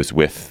 and it was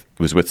with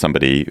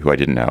somebody who I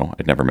didn't know,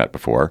 I'd never met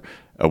before,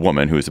 a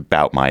woman who was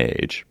about my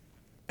age.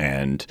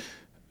 And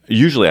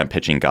usually I'm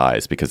pitching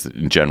guys because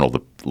in general,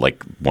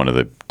 one of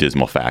the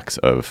dismal facts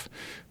of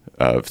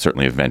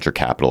certainly of venture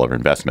capital or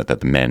investment that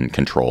the men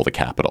control the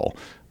capital.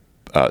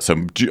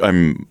 So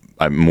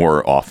I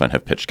more often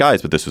have pitched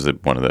guys, but this was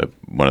one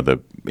of the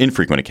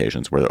infrequent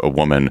occasions where a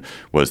woman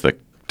was the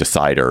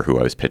decider who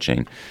I was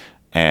pitching.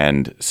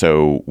 And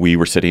so we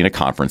were sitting at a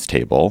conference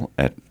table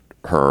at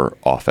her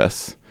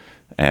office,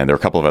 and there were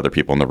a couple of other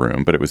people in the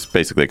room, but it was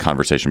basically a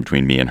conversation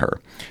between me and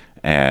her.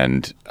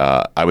 And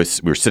we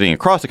were sitting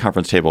across a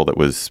conference table that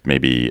was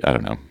maybe,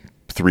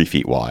 3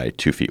 feet wide,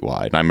 2 feet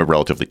wide. And I'm a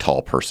relatively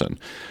tall person.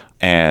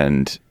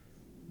 And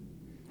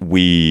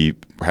we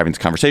were having this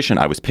conversation.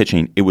 I was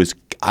pitching.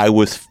 I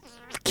was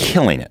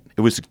killing it.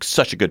 It was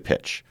such a good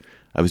pitch.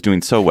 I was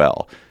doing so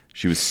well.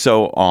 She was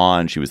so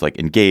on. She was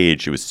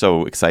engaged. She was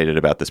so excited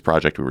about this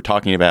project we were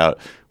talking about.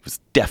 It was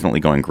definitely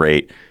going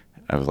great.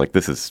 I was like,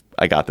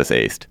 I got this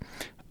aced.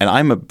 And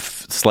I'm a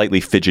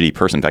slightly fidgety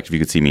person. In fact, if you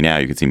could see me now,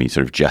 you could see me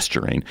sort of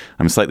gesturing.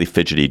 I'm a slightly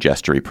fidgety,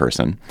 gestury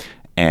person.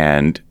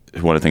 And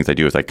one of the things I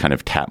do is I kind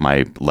of tap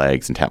my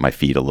legs and tap my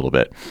feet a little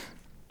bit.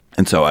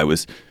 And so I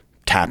was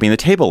tapping the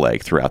table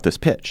leg throughout this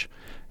pitch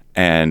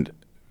and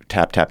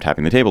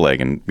tapping the table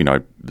leg. And,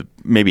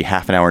 maybe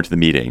half an hour into the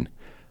meeting,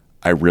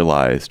 I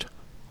realized,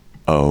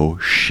 oh,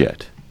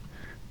 shit,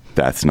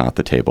 that's not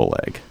the table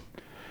leg.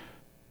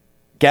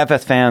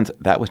 GabFest fans,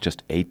 that was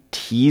just a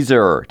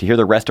teaser. To hear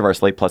the rest of our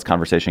Slate Plus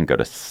conversation, go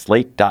to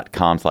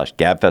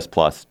slate.com/GabFest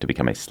Plus to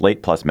become a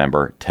Slate Plus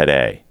member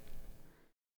today.